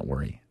you, do not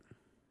worry.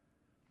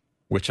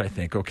 Which I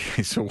think,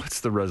 okay, so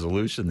what's the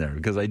resolution there?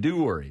 Because I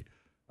do worry.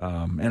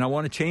 And I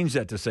want to change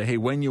that to say, hey,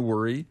 when you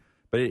worry,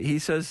 but he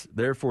says,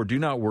 therefore do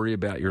not worry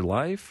about your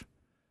life,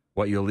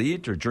 what you'll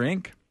eat or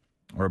drink,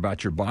 or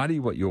about your body,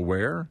 what you'll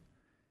wear.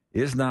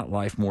 Is not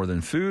life more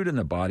than food and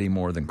the body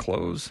more than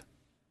clothes?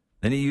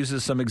 Then he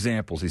uses some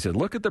examples. He said,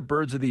 look at the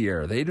birds of the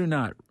air. They do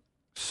not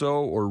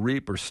sow or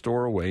reap or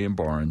store away in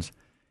barns,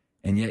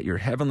 and yet your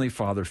heavenly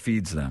Father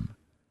feeds them.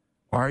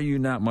 Are you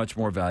not much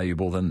more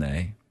valuable than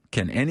they?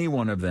 Can any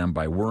one of them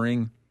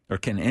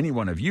can any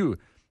one of you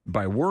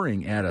by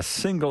worrying add a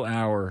single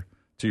hour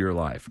to your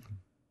life?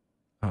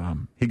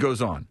 He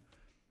goes on.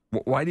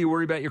 Why do you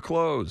worry about your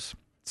clothes?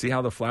 See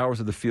how the flowers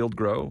of the field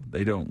grow?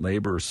 They don't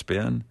labor or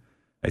spin.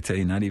 I tell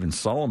you, not even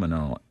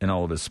Solomon in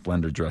all of his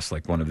splendor dressed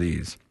like one of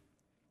these.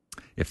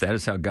 If that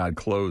is how God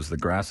clothes the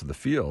grass of the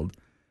field,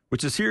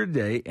 which is here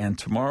today and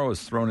tomorrow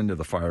is thrown into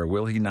the fire,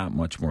 will he not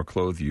much more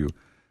clothe you,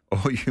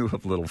 O you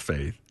of little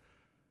faith?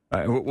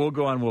 We'll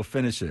go on, we'll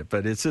finish it.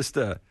 But it's just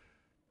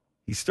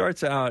he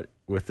starts out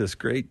with this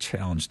great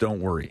challenge.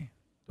 Don't worry.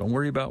 Don't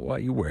worry about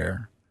what you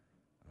wear.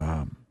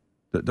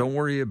 Don't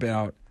worry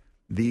about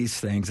these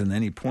things. And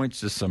then he points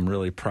to some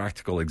really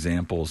practical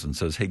examples and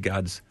says, hey,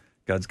 God's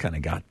kind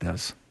of got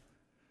this.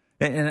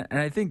 And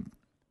I think,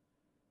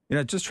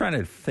 just trying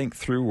to think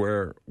through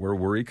where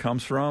worry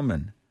comes from.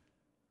 And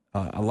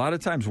a lot of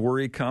times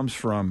worry comes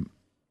from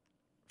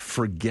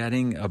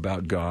forgetting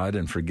about God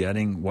and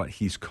forgetting what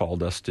he's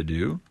called us to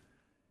do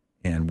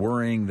and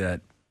worrying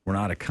that we're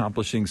not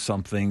accomplishing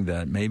something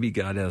that maybe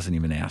God hasn't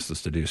even asked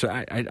us to do. So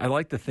I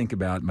like to think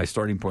about, my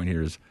starting point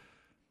here is,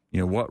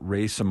 what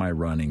race am I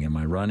running? Am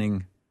I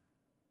running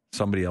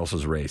somebody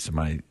else's race? Am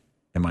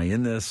I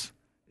in this?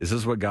 Is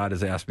this what God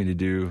has asked me to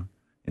do?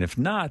 And if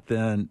not,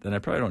 then I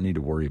probably don't need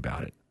to worry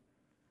about it.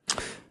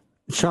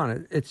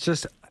 Sean, it's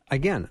just,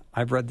 again,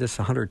 I've read this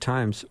 100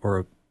 times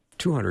or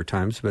 200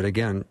 times, but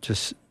again,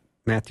 just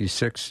Matthew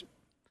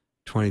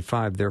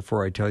 6:25,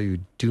 therefore I tell you,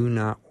 do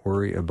not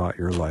worry about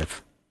your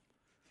life.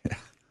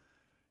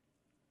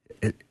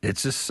 Yeah.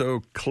 It's just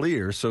so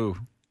clear, so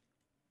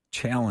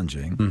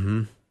challenging,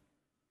 mm-hmm.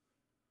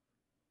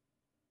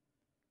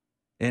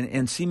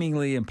 and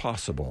seemingly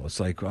impossible. It's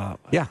like, well,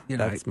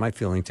 that's my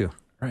feeling too.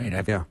 Right.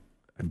 I've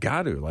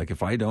got to. Like,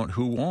 if I don't,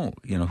 who won't?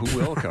 Who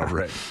will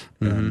cover it?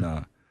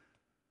 Mm-hmm.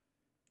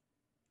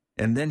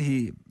 And then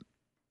he,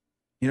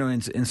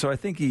 and so I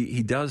think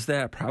he does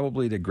that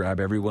probably to grab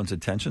everyone's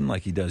attention,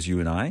 like he does you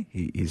and I.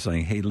 He's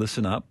saying, hey,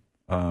 listen up.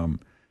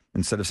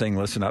 Instead of saying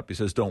listen up, he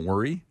says, don't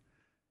worry.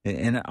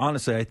 And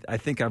honestly, I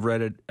think I've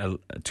read it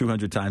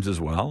 200 times as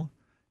well.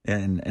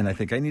 And I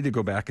think I need to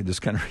go back and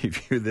just kind of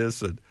review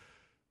this. And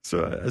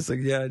so I was like,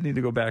 I need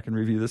to go back and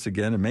review this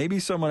again. And maybe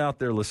someone out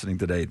there listening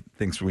today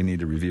thinks we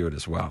need to review it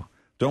as well.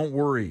 Don't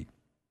worry.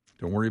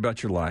 Don't worry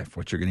about your life,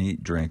 what you're going to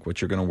eat, drink,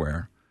 what you're going to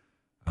wear.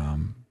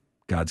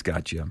 God's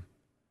got you.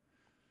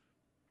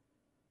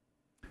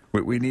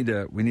 We need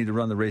to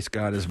run the race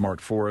God has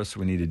marked for us.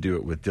 We need to do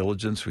it with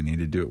diligence. We need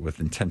to do it with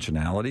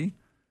intentionality.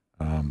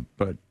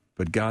 But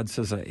God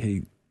says,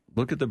 hey,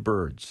 look at the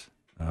birds.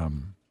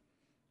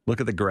 Look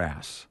at the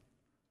grass.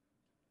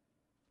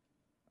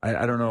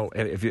 I don't know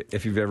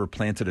if you've ever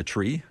planted a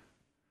tree.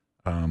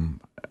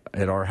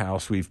 At our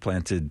house, we've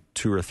planted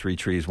 2 or 3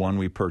 trees. One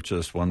we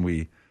purchased, one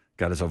we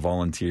got as a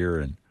volunteer.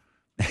 And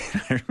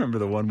I remember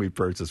the one we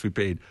purchased, we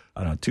paid,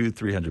 I don't know,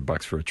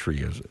 $200-300 for a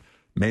tree. It was a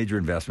major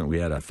investment. We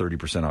had a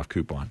 30% off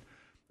coupon.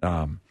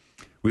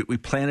 We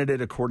planted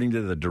it according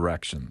to the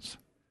directions.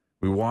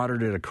 We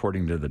watered it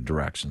according to the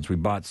directions. We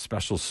bought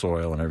special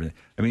soil and everything.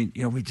 I mean,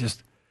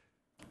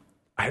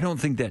 I don't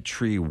think that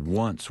tree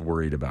once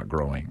worried about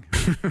growing.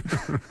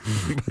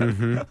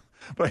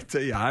 But I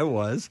tell you, I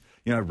was.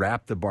 I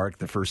wrapped the bark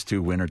the first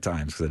 2 winter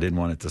times because I didn't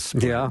want it to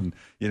split. Yeah.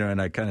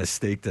 And I kind of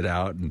staked it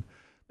out. And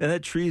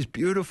that tree is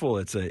beautiful.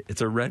 It's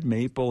a red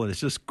maple, and it's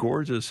just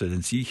gorgeous, and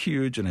it's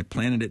huge. And I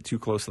planted it too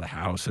close to the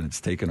house, and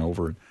it's taken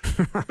over.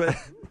 But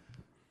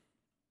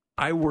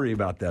I worry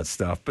about that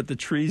stuff, but the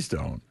trees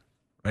don't,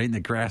 right? And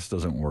the grass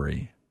doesn't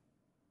worry.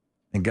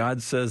 And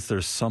God says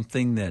there's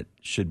something that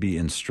should be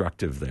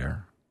instructive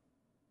there.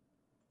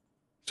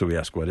 So we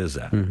ask, what is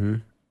that? Mm-hmm.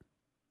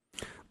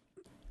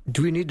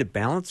 Do we need to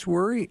balance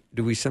worry?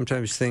 Do we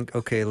sometimes think,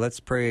 okay, let's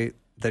pray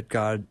that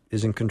God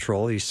is in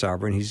control, he's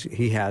sovereign,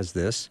 he has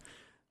this,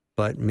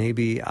 but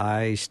maybe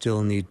I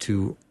still need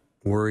to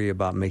worry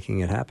about making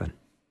it happen?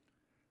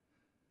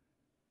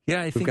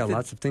 Yeah, We've got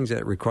lots of things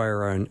that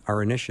require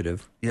our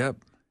initiative. Yep.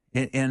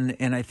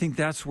 And I think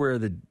that's where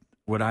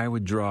what I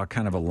would draw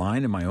kind of a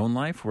line in my own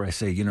life where I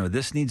say,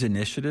 this needs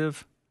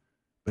initiative,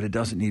 but it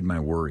doesn't need my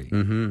worry.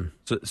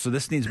 Mm-hmm. So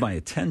this needs my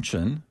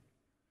attention.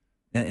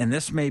 And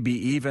this may be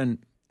even,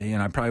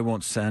 I probably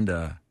won't send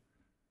a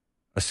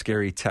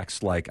scary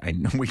text like, I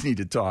know we need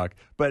to talk,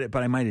 but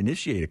I might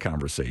initiate a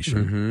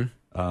conversation.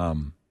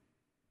 Mm-hmm.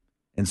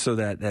 And so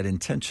that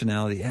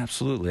intentionality,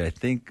 absolutely. I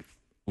think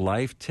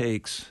life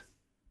takes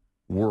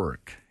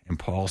work. And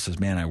Paul says,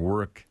 man, I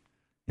work,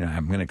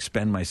 I'm going to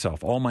expend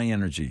myself, all my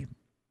energy.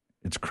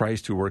 It's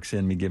Christ who works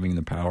in me, giving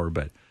the power,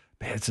 but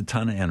man, it's a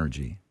ton of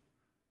energy.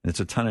 It's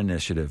a ton of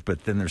initiative.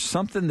 But then there's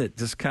something that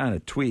just kind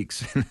of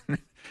tweaks,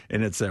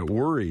 and it's that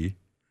worry,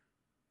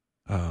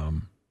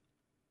 the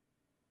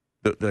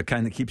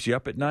kind that keeps you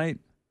up at night,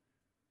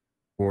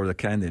 or the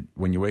kind that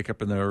when you wake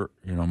up in the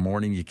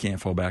morning, you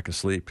can't fall back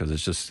asleep because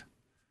it's just,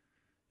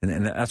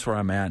 and that's where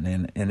I'm at.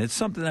 And it's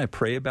something I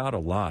pray about a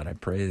lot. I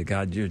pray that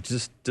God, you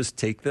just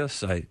take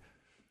this.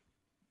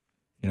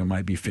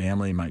 Might be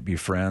family, might be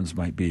friends,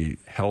 might be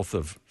health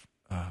of,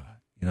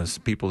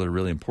 people that are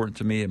really important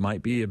to me. It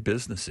might be a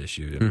business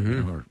issue,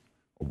 or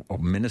a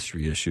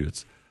ministry issue.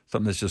 It's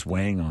something that's just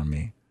weighing on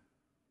me.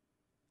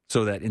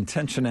 So that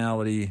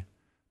intentionality,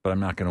 but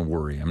I'm not going to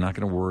worry. I'm not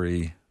going to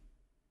worry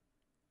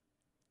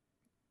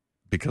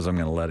because I'm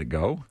going to let it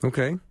go.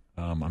 Okay.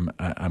 I'm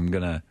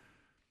going to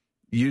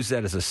use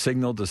that as a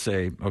signal to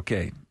say,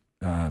 okay,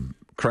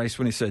 Christ,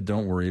 when he said,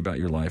 don't worry about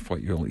your life,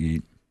 what you'll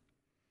eat,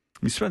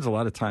 he spends a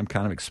lot of time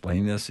kind of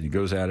explaining this, and he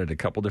goes at it a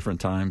couple different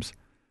times.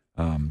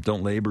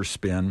 Don't labor,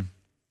 spin.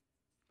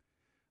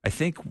 I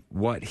think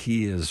what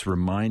he is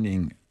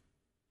reminding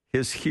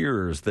his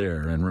hearers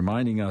there and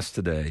reminding us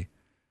today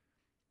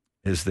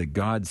is that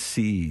God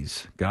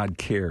sees, God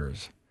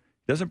cares.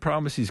 He doesn't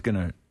promise he's going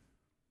to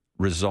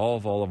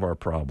resolve all of our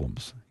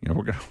problems. We're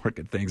going to work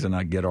at things and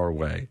not get our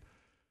way.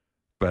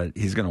 But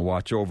he's going to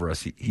watch over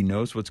us. He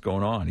knows what's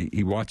going on.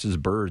 He watches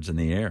birds in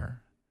the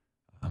air.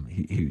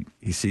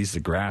 He sees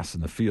the grass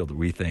in the field that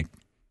we think,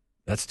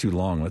 that's too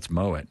long, let's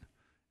mow it.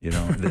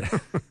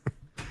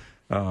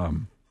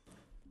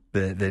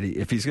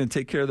 If he's going to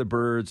take care of the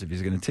birds, if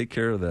he's going to take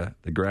care of the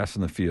grass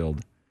in the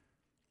field,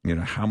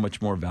 how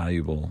much more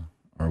valuable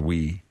are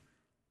we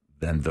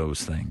than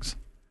those things?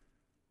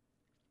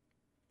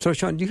 So,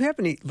 Sean, do you have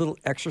any little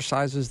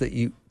exercises that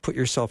you put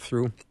yourself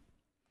through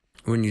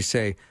when you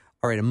say,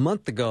 all right, a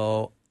month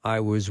ago,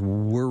 I was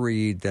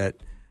worried that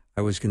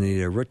I was going to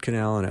need a root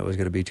canal and it was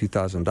going to be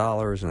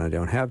 $2,000 and I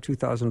don't have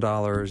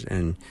 $2,000.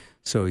 And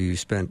so you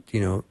spent,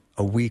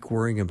 a week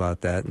worrying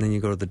about that. And then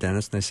you go to the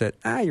dentist and they said,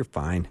 you're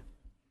fine.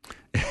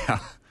 Yeah.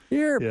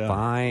 You're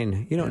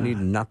fine. You don't need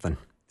nothing.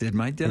 Did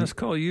my dentist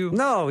call you?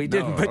 No, he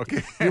didn't. But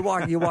okay.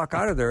 you walk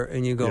out of there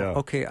and you go,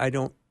 okay, I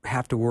don't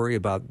have to worry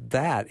about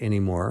that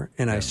anymore.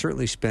 And I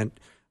certainly spent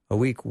a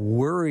week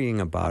worrying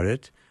about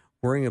it,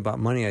 worrying about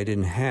money I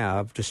didn't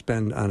have to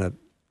spend on a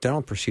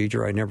dental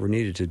procedure I never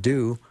needed to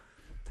do.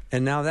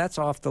 And now that's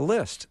off the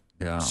list.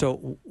 Yeah.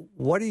 So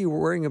what are you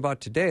worrying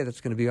about today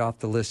that's going to be off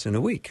the list in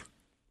a week?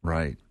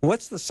 Right.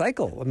 What's the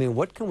cycle? I mean,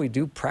 what can we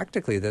do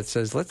practically that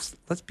says let's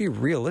be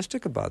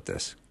realistic about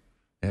this?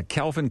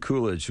 Calvin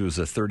Coolidge, who was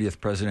the 30th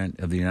president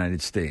of the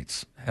United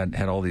States,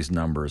 had all these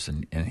numbers,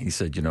 and he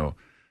said,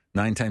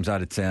 9 times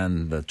out of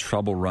 10, the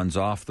trouble runs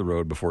off the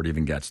road before it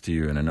even gets to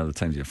you, and another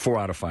time, 4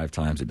 out of 5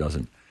 times it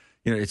doesn't.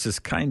 It's this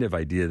kind of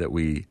idea that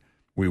we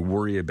We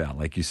worry about,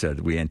 like you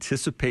said, we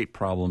anticipate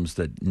problems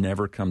that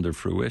never come to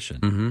fruition.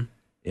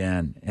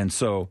 Mm-hmm. And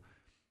so,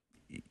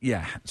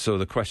 yeah, so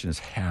the question is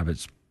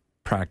habits,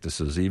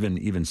 practices,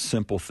 even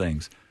simple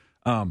things.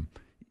 I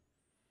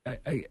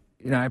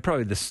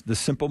probably the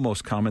simple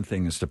most common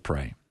thing is to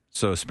pray.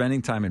 So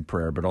spending time in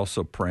prayer, but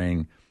also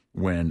praying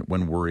when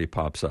worry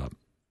pops up.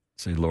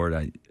 Say, Lord,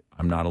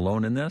 I'm not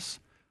alone in this.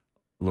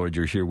 Lord,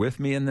 you're here with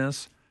me in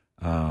this.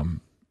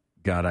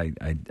 God,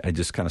 I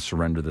just kind of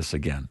surrender this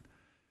again.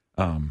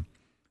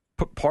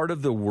 Part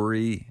of the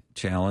worry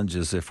challenge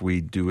is if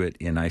we do it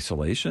in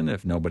isolation,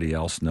 if nobody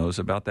else knows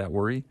about that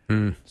worry.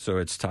 So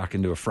it's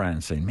talking to a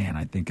friend saying, man,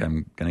 I think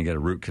I'm going to get a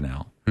root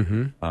canal.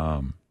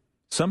 Mm-hmm.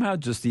 Somehow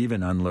just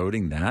even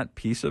unloading that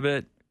piece of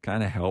it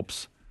kind of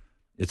helps.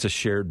 It's a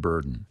shared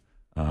burden.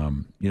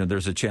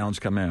 There's a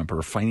challenge coming up,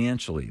 or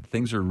financially,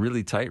 things are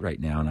really tight right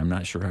now, and I'm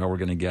not sure how we're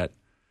going to get.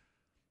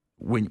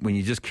 When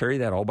you just carry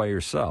that all by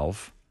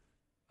yourself,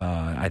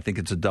 I think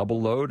it's a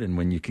double load, and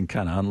when you can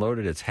kind of unload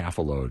it, it's half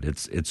a load.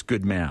 It's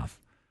good math.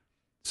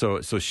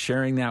 So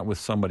sharing that with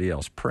somebody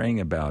else, praying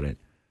about it.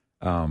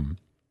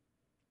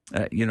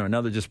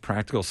 Another just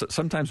practical.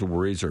 Sometimes the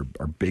worries are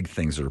big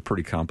things that are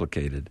pretty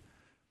complicated,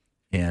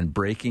 and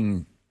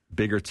breaking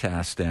bigger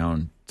tasks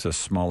down to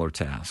smaller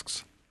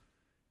tasks,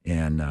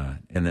 and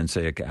then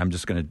say, okay, I'm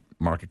just going to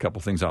mark a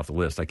couple things off the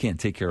list. I can't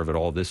take care of it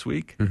all this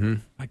week. Mm-hmm.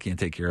 I can't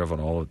take care of it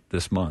all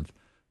this month,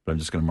 but I'm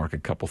just going to mark a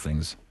couple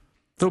things.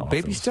 Little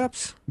baby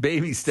steps?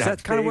 Baby steps. Is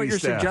that kind of what you're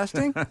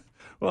suggesting?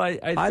 Well,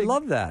 I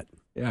love that.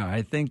 Yeah,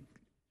 I think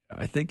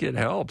it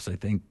helps. I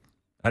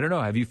don't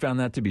know. Have you found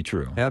that to be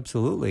true?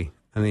 Absolutely.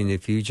 I mean,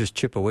 if you just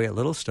chip away at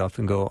little stuff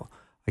and go,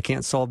 I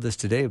can't solve this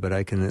today, but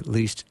I can at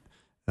least,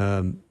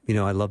 I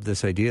love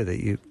this idea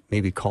that you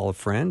maybe call a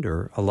friend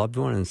or a loved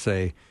one and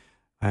say,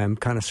 I'm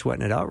kind of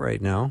sweating it out right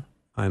now.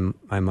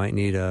 I might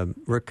need a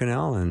root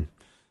canal, and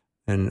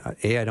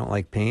A, I don't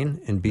like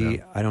pain, and B,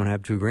 I don't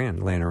have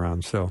 $2,000 laying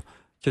around. So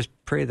just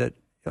pray that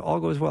it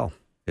all goes well.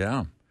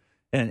 Yeah,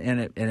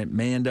 and it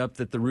may end up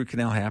that the root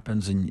canal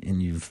happens,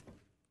 and you've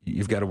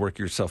got to work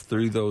yourself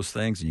through those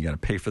things, and you got to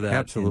pay for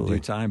that in due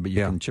time. But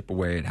you can chip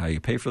away at how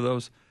you pay for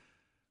those.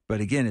 But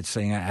again, it's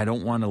saying I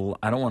don't want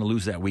to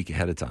lose that week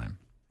ahead of time.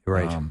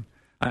 Right.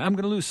 I'm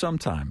going to lose some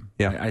time.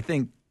 Yeah. I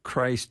think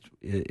Christ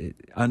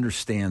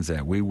understands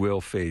that we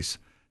will face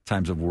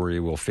times of worry,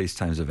 we'll face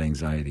times of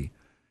anxiety.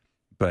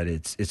 But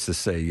it's to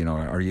say,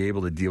 are you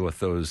able to deal with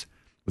those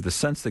with the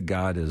sense that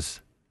God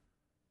is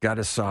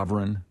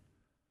sovereign,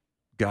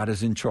 God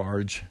is in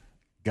charge,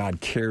 God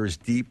cares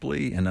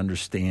deeply and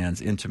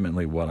understands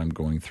intimately what I'm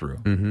going through.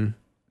 Mm-hmm.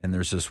 And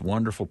there's this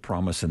wonderful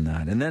promise in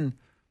that. And then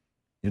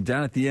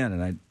down at the end,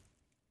 and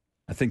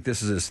I think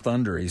this is his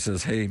thunder, he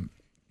says, hey,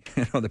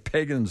 the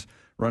pagans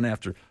run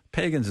after.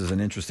 Pagans is an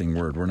interesting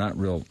word. We're not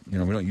real, we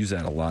don't use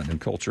that a lot in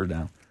culture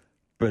now.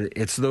 But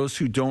it's those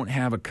who don't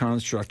have a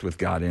construct with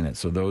God in it.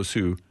 So those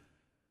who've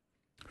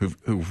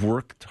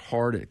worked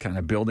hard at kind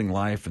of building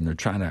life, and they're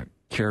trying to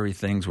carry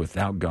things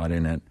without God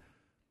in it.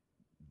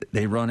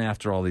 They run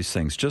after all these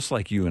things, just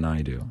like you and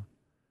I do.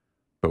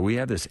 But we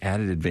have this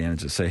added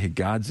advantage to say, hey,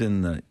 God's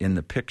in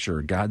the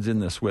picture. God's in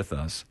this with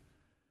us.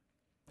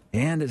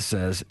 And it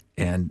says,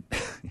 and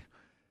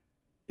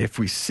if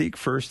we seek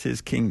first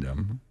his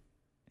kingdom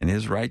and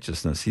his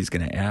righteousness, he's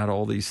going to add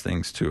all these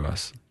things to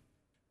us.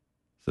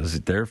 It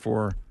says,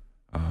 therefore,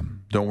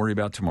 don't worry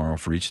about tomorrow,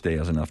 for each day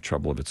has enough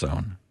trouble of its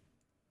own.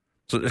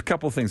 So there's a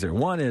couple of things there.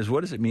 One is,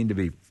 what does it mean to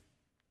be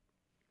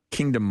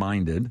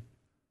kingdom-minded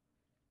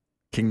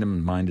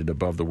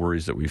above the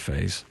worries that we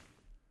face?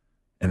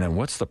 And then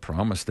what's the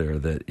promise there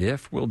that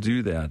if we'll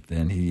do that,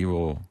 then he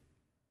will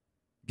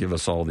give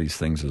us all these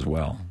things as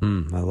well?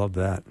 I love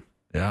that.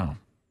 Yeah.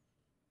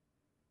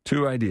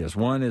 Two ideas.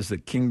 One is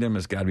that kingdom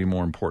has got to be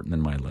more important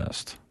than my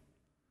list.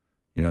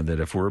 That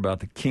if we're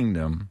about the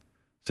kingdom,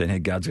 saying, hey,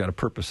 God's got a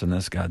purpose in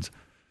this. I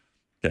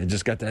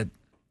just got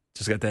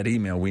that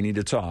email. We need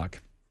to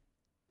talk.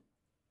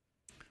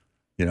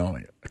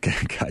 God,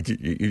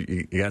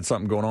 you got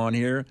something going on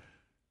here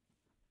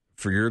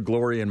for your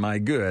glory and my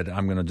good.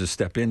 I'm going to just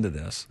step into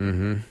this.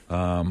 Mm-hmm.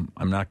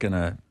 I'm not going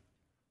to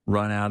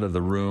run out of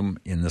the room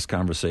in this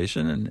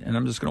conversation, and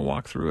I'm just going to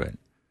walk through it.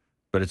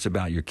 But it's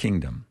about your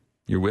kingdom.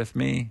 You're with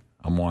me.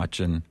 I'm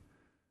watching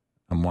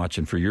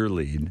for your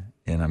lead,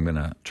 and I'm going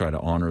to try to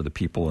honor the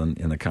people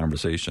in the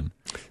conversation.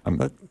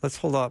 Let's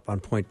hold up on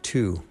point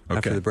 2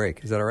 after the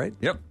break. Is that all right?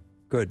 Yep.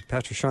 Good.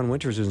 Pastor Sean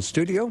Winters is in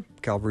studio,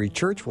 Calvary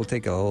Church. We'll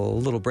take a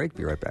little break.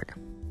 Be right back.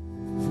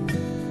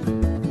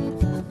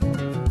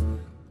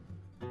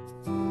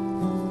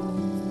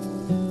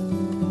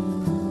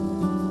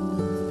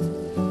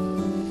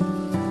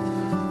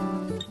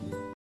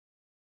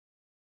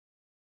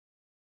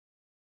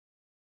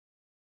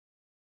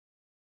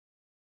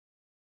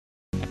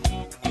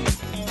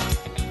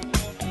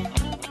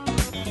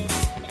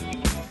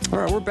 All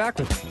right, we're back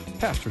with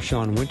Pastor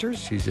Sean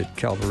Winters. He's at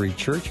Calvary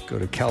Church. Go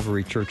to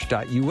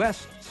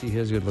calvarychurch.us. See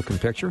his good-looking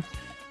picture.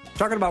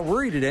 Talking about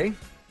worry today.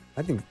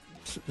 I think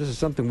this is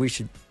something we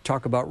should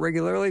talk about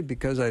regularly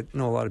because I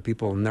know a lot of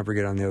people never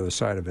get on the other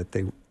side of it.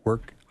 They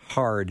work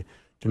hard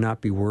to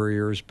not be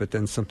worriers, but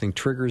then something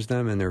triggers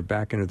them and they're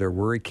back into their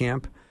worry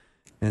camp.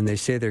 And they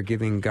say they're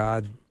giving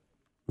God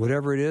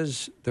whatever it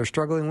is they're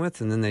struggling with,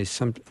 and then they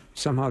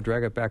somehow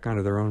drag it back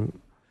into their own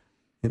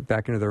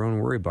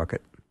worry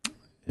bucket.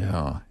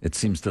 Yeah, it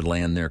seems to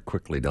land there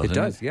quickly, doesn't it? It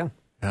does, yeah.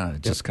 Yeah,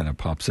 it just kind of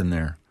pops in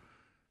there.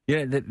 Yeah,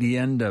 at the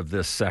end of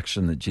this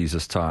section that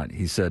Jesus taught,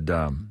 he said,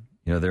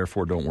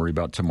 therefore don't worry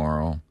about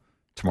tomorrow.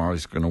 Tomorrow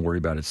is going to worry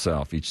about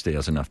itself. Each day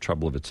has enough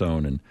trouble of its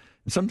own. And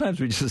sometimes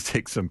we just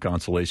take some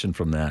consolation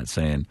from that,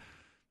 saying,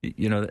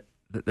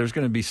 there's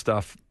going to be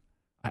stuff.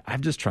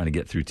 I'm just trying to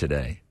get through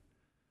today.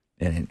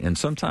 And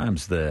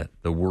sometimes the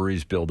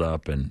worries build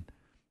up, and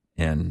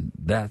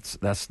that's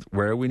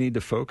where we need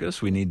to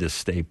focus. We need to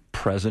stay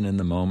present in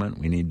the moment.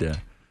 We need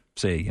to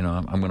say,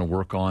 I'm going to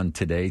work on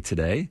today.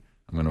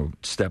 I'm going to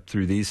step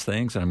through these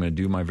things, and I'm going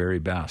to do my very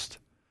best.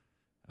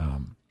 I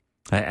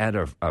had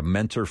a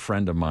mentor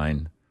friend of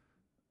mine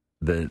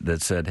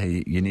that said,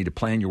 hey, you need to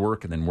plan your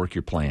work and then work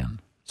your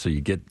plan. So you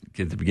get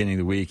at the beginning of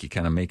the week, you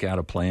kind of make out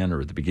a plan,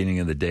 or at the beginning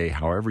of the day,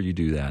 however you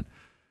do that.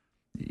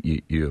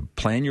 You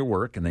plan your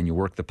work, and then you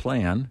work the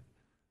plan.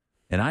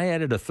 And I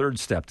added a third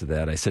step to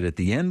that. I said, at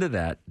the end of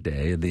that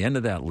day, at the end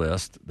of that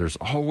list, there's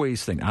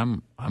always things.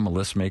 I'm a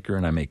list maker,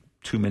 and I make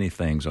too many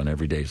things on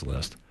every day's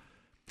list.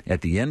 At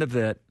the end of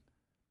that,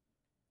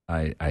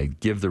 I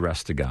give the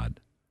rest to God.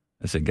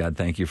 I said, God,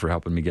 thank you for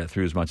helping me get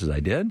through as much as I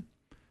did.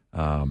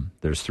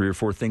 There's 3 or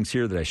 4 things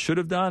here that I should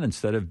have done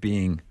instead of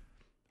being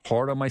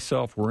hard on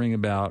myself, worrying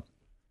about,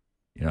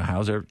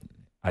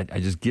 I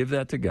just give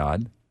that to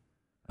God.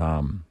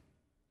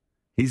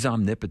 He's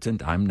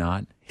omnipotent. I'm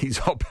not. He's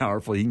all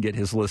powerful. He can get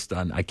his list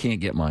done. I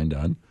can't get mine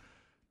done.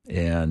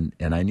 And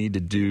I need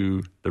to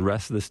do the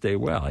rest of this day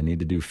well. I need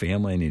to do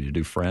family. I need to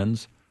do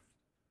friends.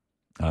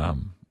 I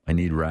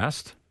need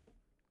rest.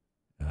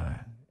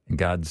 And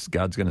God's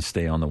going to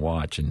stay on the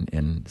watch.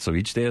 And so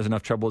each day has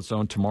enough trouble of its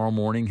own. Tomorrow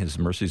morning, his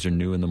mercies are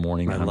new in the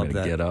morning. I'm going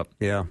to get up.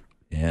 Yeah.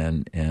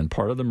 And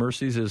part of the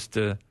mercies is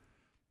to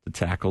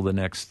tackle the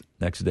next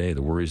day,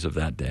 the worries of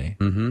that day.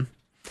 Mm-hmm.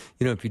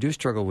 If you do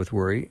struggle with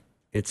worry,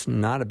 it's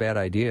not a bad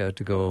idea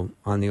to go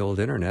on the old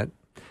internet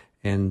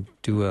and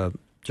do a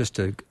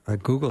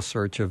Google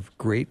search of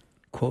great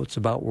quotes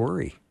about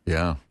worry.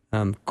 Yeah.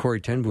 Corrie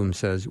ten Boom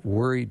says,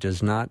 worry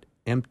does not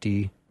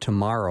empty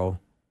tomorrow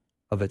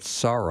of its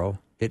sorrow.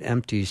 It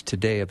empties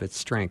today of its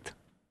strength.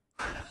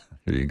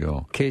 There you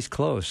go. Case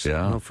closed.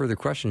 Yeah. No further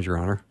questions, Your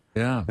Honor.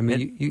 Yeah. I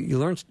mean, you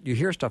learn, you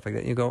hear stuff like that,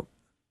 and you go,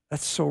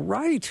 that's so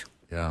right.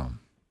 Yeah.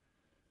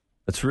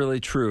 That's really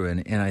true.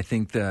 And I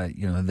think that,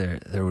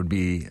 there would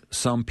be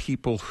some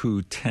people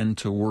who tend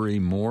to worry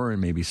more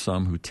and maybe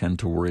some who tend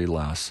to worry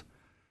less.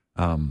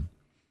 The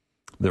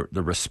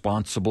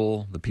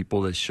responsible, the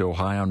people that show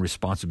high on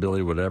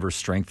responsibility, whatever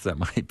strength that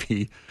might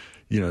be,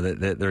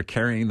 that they're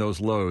carrying those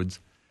loads.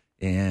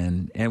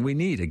 And we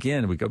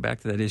go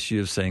back to that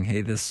issue of saying,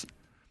 hey,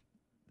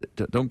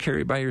 don't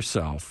carry it by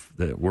yourself,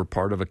 that we're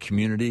part of a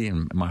community.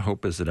 And my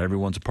hope is that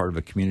everyone's a part of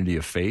a community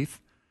of faith,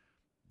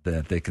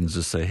 that they can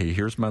just say, hey,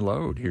 here's my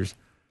load. Here's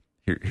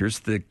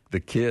the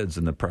kids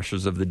and the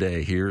pressures of the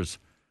day. Here's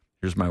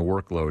my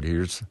workload.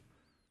 Here's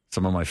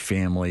some of my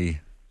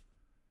family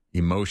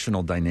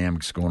emotional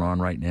dynamics going on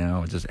right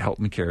now. Just help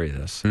me carry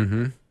this.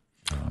 Mm-hmm.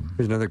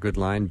 Here's another good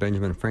line.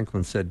 Benjamin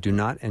Franklin said, do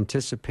not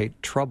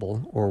anticipate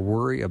trouble or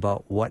worry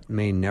about what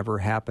may never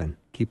happen.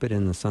 Keep it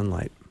in the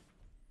sunlight.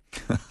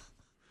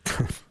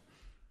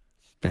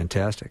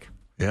 Fantastic.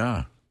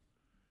 Yeah.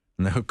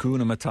 And the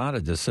Hakuna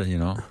Matata just said,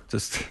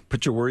 just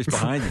put your worries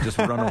behind you. Just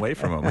run away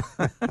from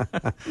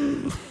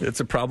them. It's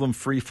a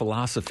problem-free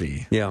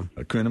philosophy. Yeah.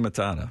 Hakuna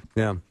Matata.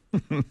 Yeah.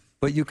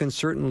 But you can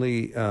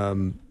certainly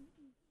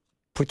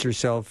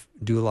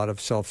do a lot of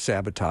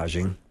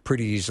self-sabotaging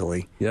pretty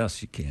easily.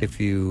 Yes, you can. If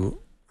you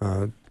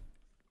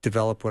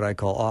develop what I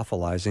call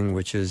awfulizing,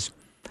 which is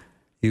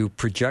you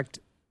project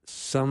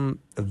some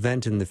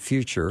event in the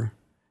future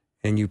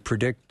and you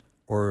predict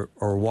or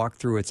walk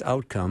through its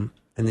outcome,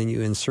 and then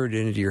you insert it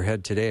into your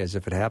head today as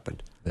if it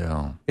happened.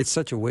 Yeah. It's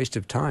such a waste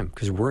of time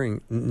because worrying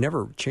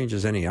never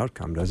changes any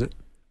outcome, does it?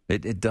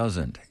 It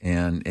doesn't.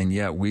 And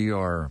yet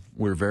we're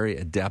very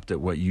adept at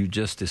what you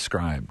just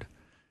described.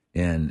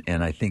 And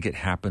I think it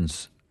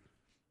happens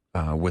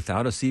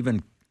without us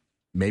even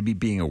maybe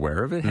being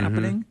aware of it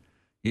happening.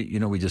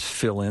 We just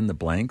fill in the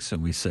blanks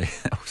and we say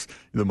that was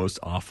the most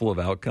awful of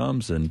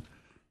outcomes. And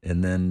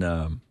then,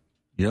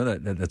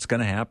 that's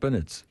going to happen.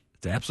 It's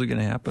absolutely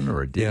going to happen,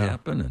 or it did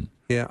happen. And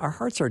yeah, our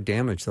hearts are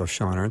damaged, though,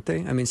 Sean, aren't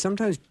they? I mean,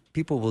 sometimes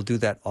people will do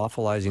that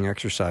awfulizing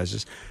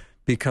exercises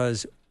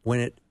because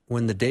when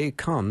the day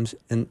comes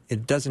and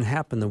it doesn't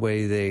happen the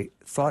way they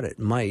thought it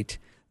might,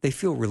 they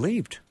feel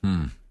relieved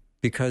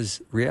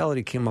because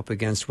reality came up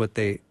against what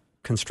they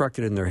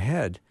constructed in their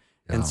head,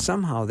 and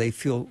somehow they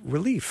feel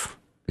relief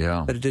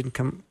that it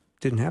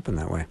didn't happen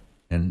that way.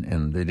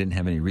 And they didn't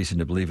have any reason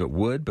to believe it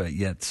would, but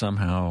yet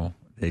somehow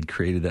they'd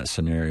created that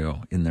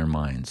scenario in their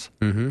minds.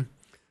 Mm-hmm.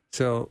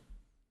 So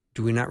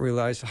do we not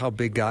realize how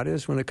big God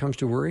is when it comes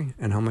to worry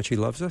and how much he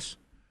loves us?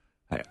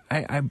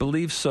 I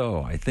believe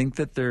so. I think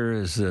that there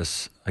is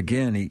this,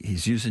 again,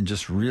 he's using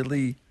just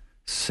really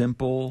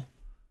simple,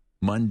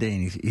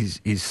 mundane.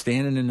 He's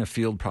standing in the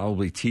field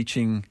probably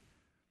teaching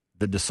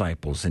the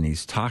disciples, and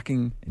he's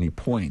talking, and he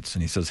points,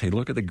 and he says, hey,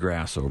 look at the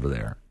grass over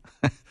there.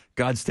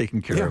 God's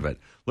taking care of it.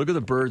 Look at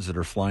the birds that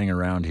are flying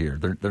around here.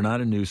 They're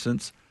not a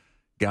nuisance.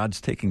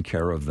 God's taking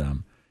care of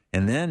them.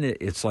 And then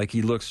it's like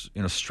he looks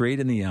straight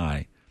in the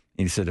eye,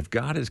 and he said, if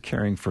God is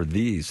caring for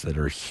these that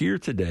are here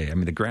today, I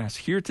mean, the grass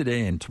here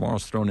today and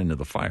tomorrow's thrown into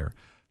the fire,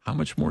 how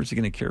much more is he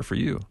going to care for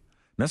you? And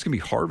that's going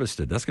to be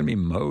harvested. That's going to be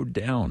mowed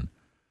down.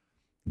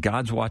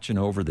 God's watching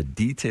over the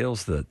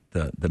details, the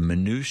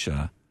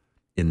minutia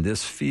in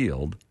this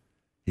field.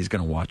 He's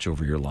going to watch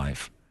over your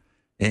life.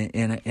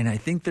 And I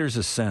think there's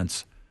a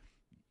sense,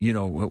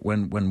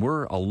 when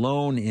we're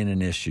alone in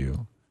an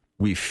issue,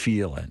 we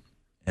feel it.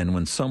 And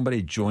when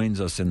somebody joins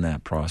us in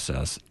that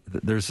process,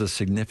 there's a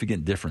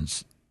significant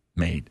difference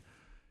made.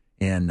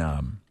 And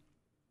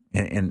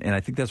I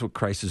think that's what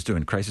Christ is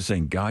doing. Christ is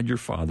saying, God, your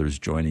Father, is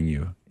joining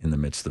you in the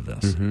midst of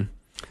this. Mm-hmm.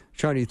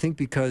 Sean, do you think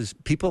because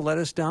people let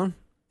us down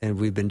and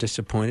we've been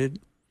disappointed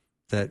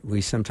that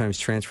we sometimes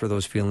transfer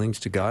those feelings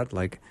to God?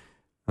 Like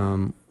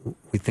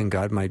we think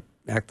God might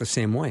act the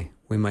same way.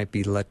 We might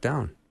be let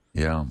down.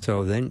 Yeah.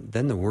 So then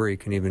the worry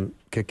can even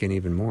kick in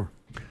even more.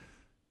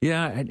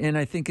 Yeah, and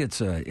I think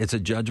it's a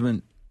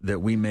judgment that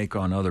we make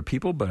on other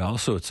people, but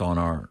also it's on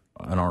our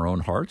own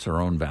hearts, our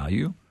own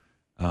value.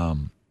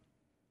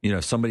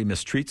 If somebody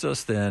mistreats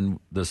us, then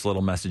this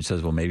little message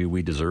says, well, maybe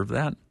we deserve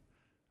that.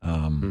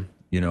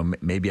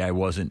 Maybe I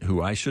wasn't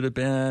who I should have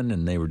been,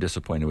 and they were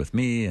disappointed with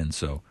me, and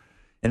so,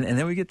 and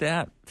then we get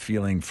that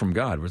feeling from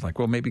God. We're like,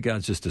 well, maybe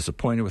God's just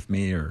disappointed with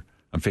me, or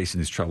I'm facing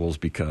these troubles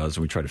because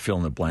we try to fill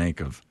in the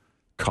blank of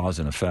cause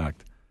and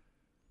effect.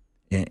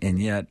 And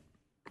yet,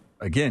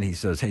 again, he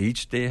says, hey,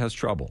 each day has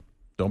trouble.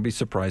 Don't be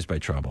surprised by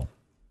trouble.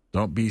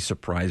 Don't be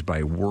surprised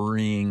by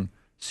worrying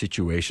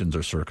situations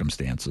or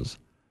circumstances.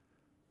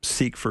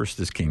 Seek first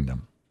his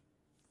kingdom.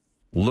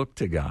 Look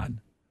to God.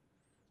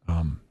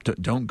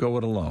 Don't go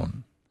it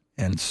alone.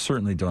 And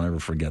certainly don't ever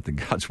forget that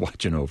God's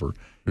watching over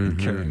and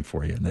caring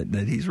for you, and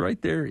that he's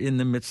right there in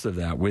the midst of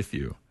that with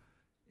you.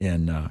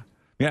 And I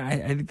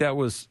think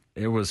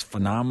it was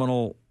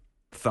phenomenal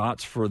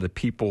thoughts for the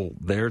people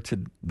there to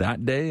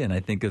that day, and I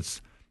think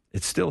it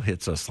still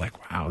hits us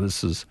like, wow,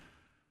 this is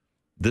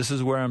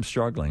where I'm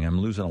struggling. I'm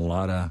losing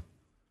it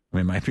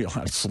might be a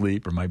lot of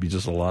sleep, or might be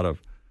just a lot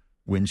of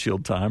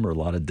windshield time, or a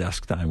lot of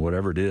desk time,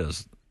 whatever it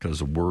is,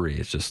 because of worry.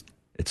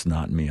 It's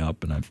knotting me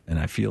up, and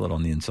I feel it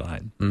on the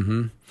inside.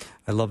 Mm-hmm.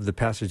 I love the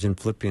passage in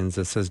Philippians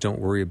that says, don't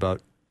worry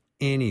about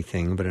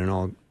anything, but in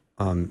all...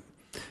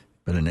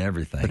 But in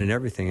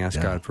everything,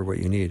 ask God for what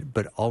you need,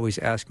 but always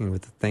asking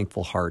with a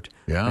thankful heart.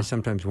 Yeah. I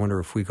sometimes wonder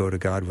if we go to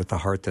God with a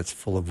heart that's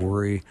full of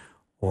worry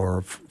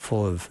or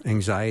full of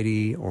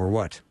anxiety or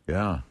what.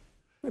 Yeah.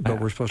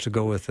 But we're supposed to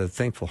go with a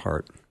thankful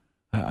heart.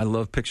 I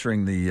love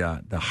picturing the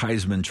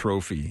Heisman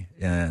Trophy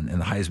and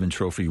the Heisman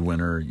Trophy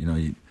winner.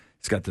 He's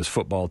got this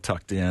football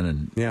tucked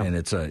in, and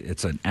it's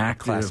an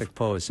active, classic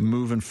pose,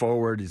 moving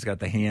forward. He's got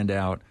the hand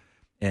out,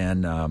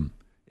 and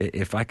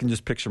if I can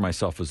just picture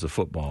myself as the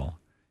football.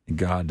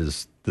 God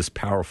is this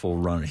powerful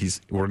runner.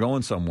 We're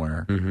going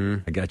somewhere. Mm-hmm.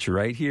 I got you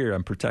right here.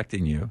 I'm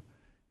protecting you,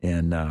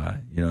 and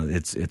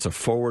it's a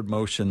forward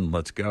motion.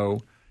 Let's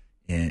go.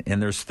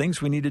 And there's things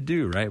we need to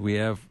do. Right? We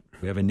have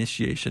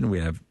initiation.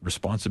 We have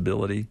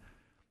responsibility,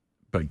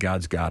 but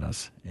God's got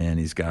us, and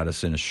He's got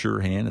us in a sure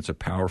hand. It's a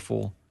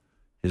powerful.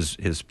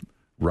 His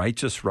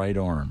righteous right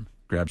arm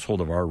grabs hold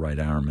of our right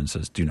arm and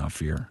says, "Do not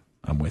fear.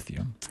 I'm with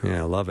you."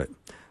 Yeah, I love it.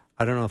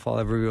 I don't know if I'll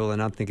ever be able to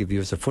not think of you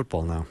as a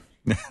football now.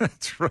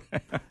 That's right.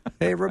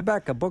 Hey,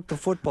 Rebecca, book the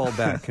football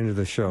back into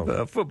the show.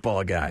 The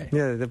football guy.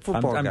 Yeah, the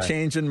football guy. I'm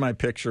changing my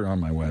picture on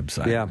my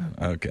website. Yeah.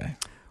 Okay.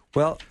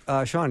 Well,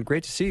 Sean,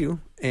 great to see you,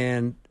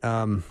 and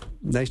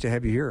nice to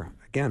have you here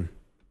again.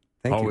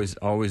 Thank you.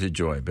 Always a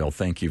joy, Bill.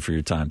 Thank you for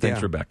your time.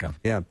 Thanks, Rebecca.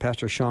 Yeah,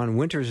 Pastor Sean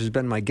Winters has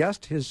been my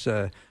guest. His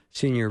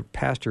senior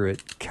pastor at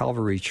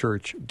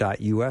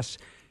calvarychurch.us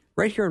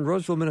right here in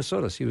Roseville,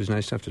 Minnesota. So he was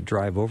nice enough to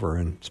drive over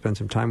and spend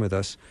some time with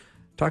us.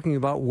 Talking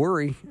about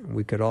worry,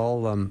 we could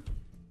all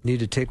need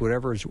to take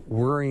whatever is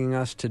worrying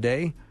us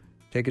today,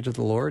 take it to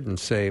the Lord and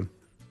say,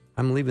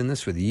 I'm leaving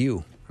this with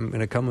you. I'm going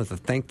to come with a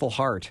thankful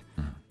heart.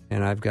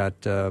 And I'm going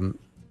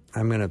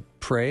to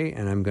pray,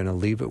 and I'm going to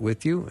leave it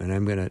with you, and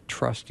I'm going to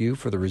trust you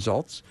for the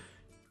results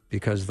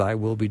because thy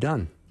will be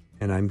done.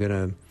 And I'm going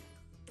to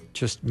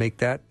just make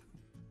that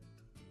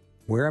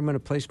where I'm going to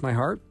place my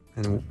heart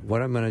and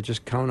what I'm going to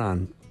just count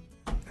on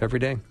every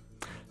day.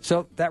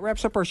 So that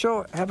wraps up our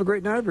show. Have a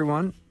great night,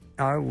 everyone.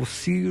 I will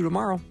see you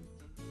tomorrow.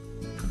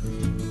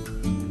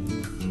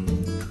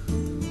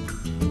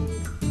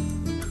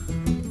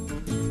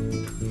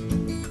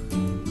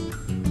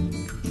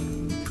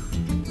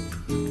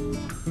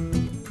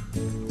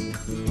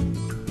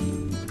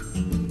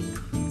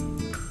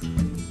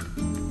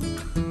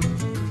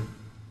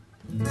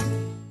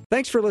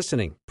 Thanks for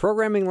listening.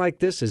 Programming like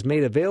this is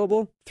made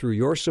available through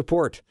your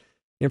support.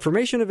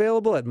 Information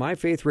available at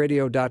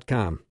myfaithradio.com.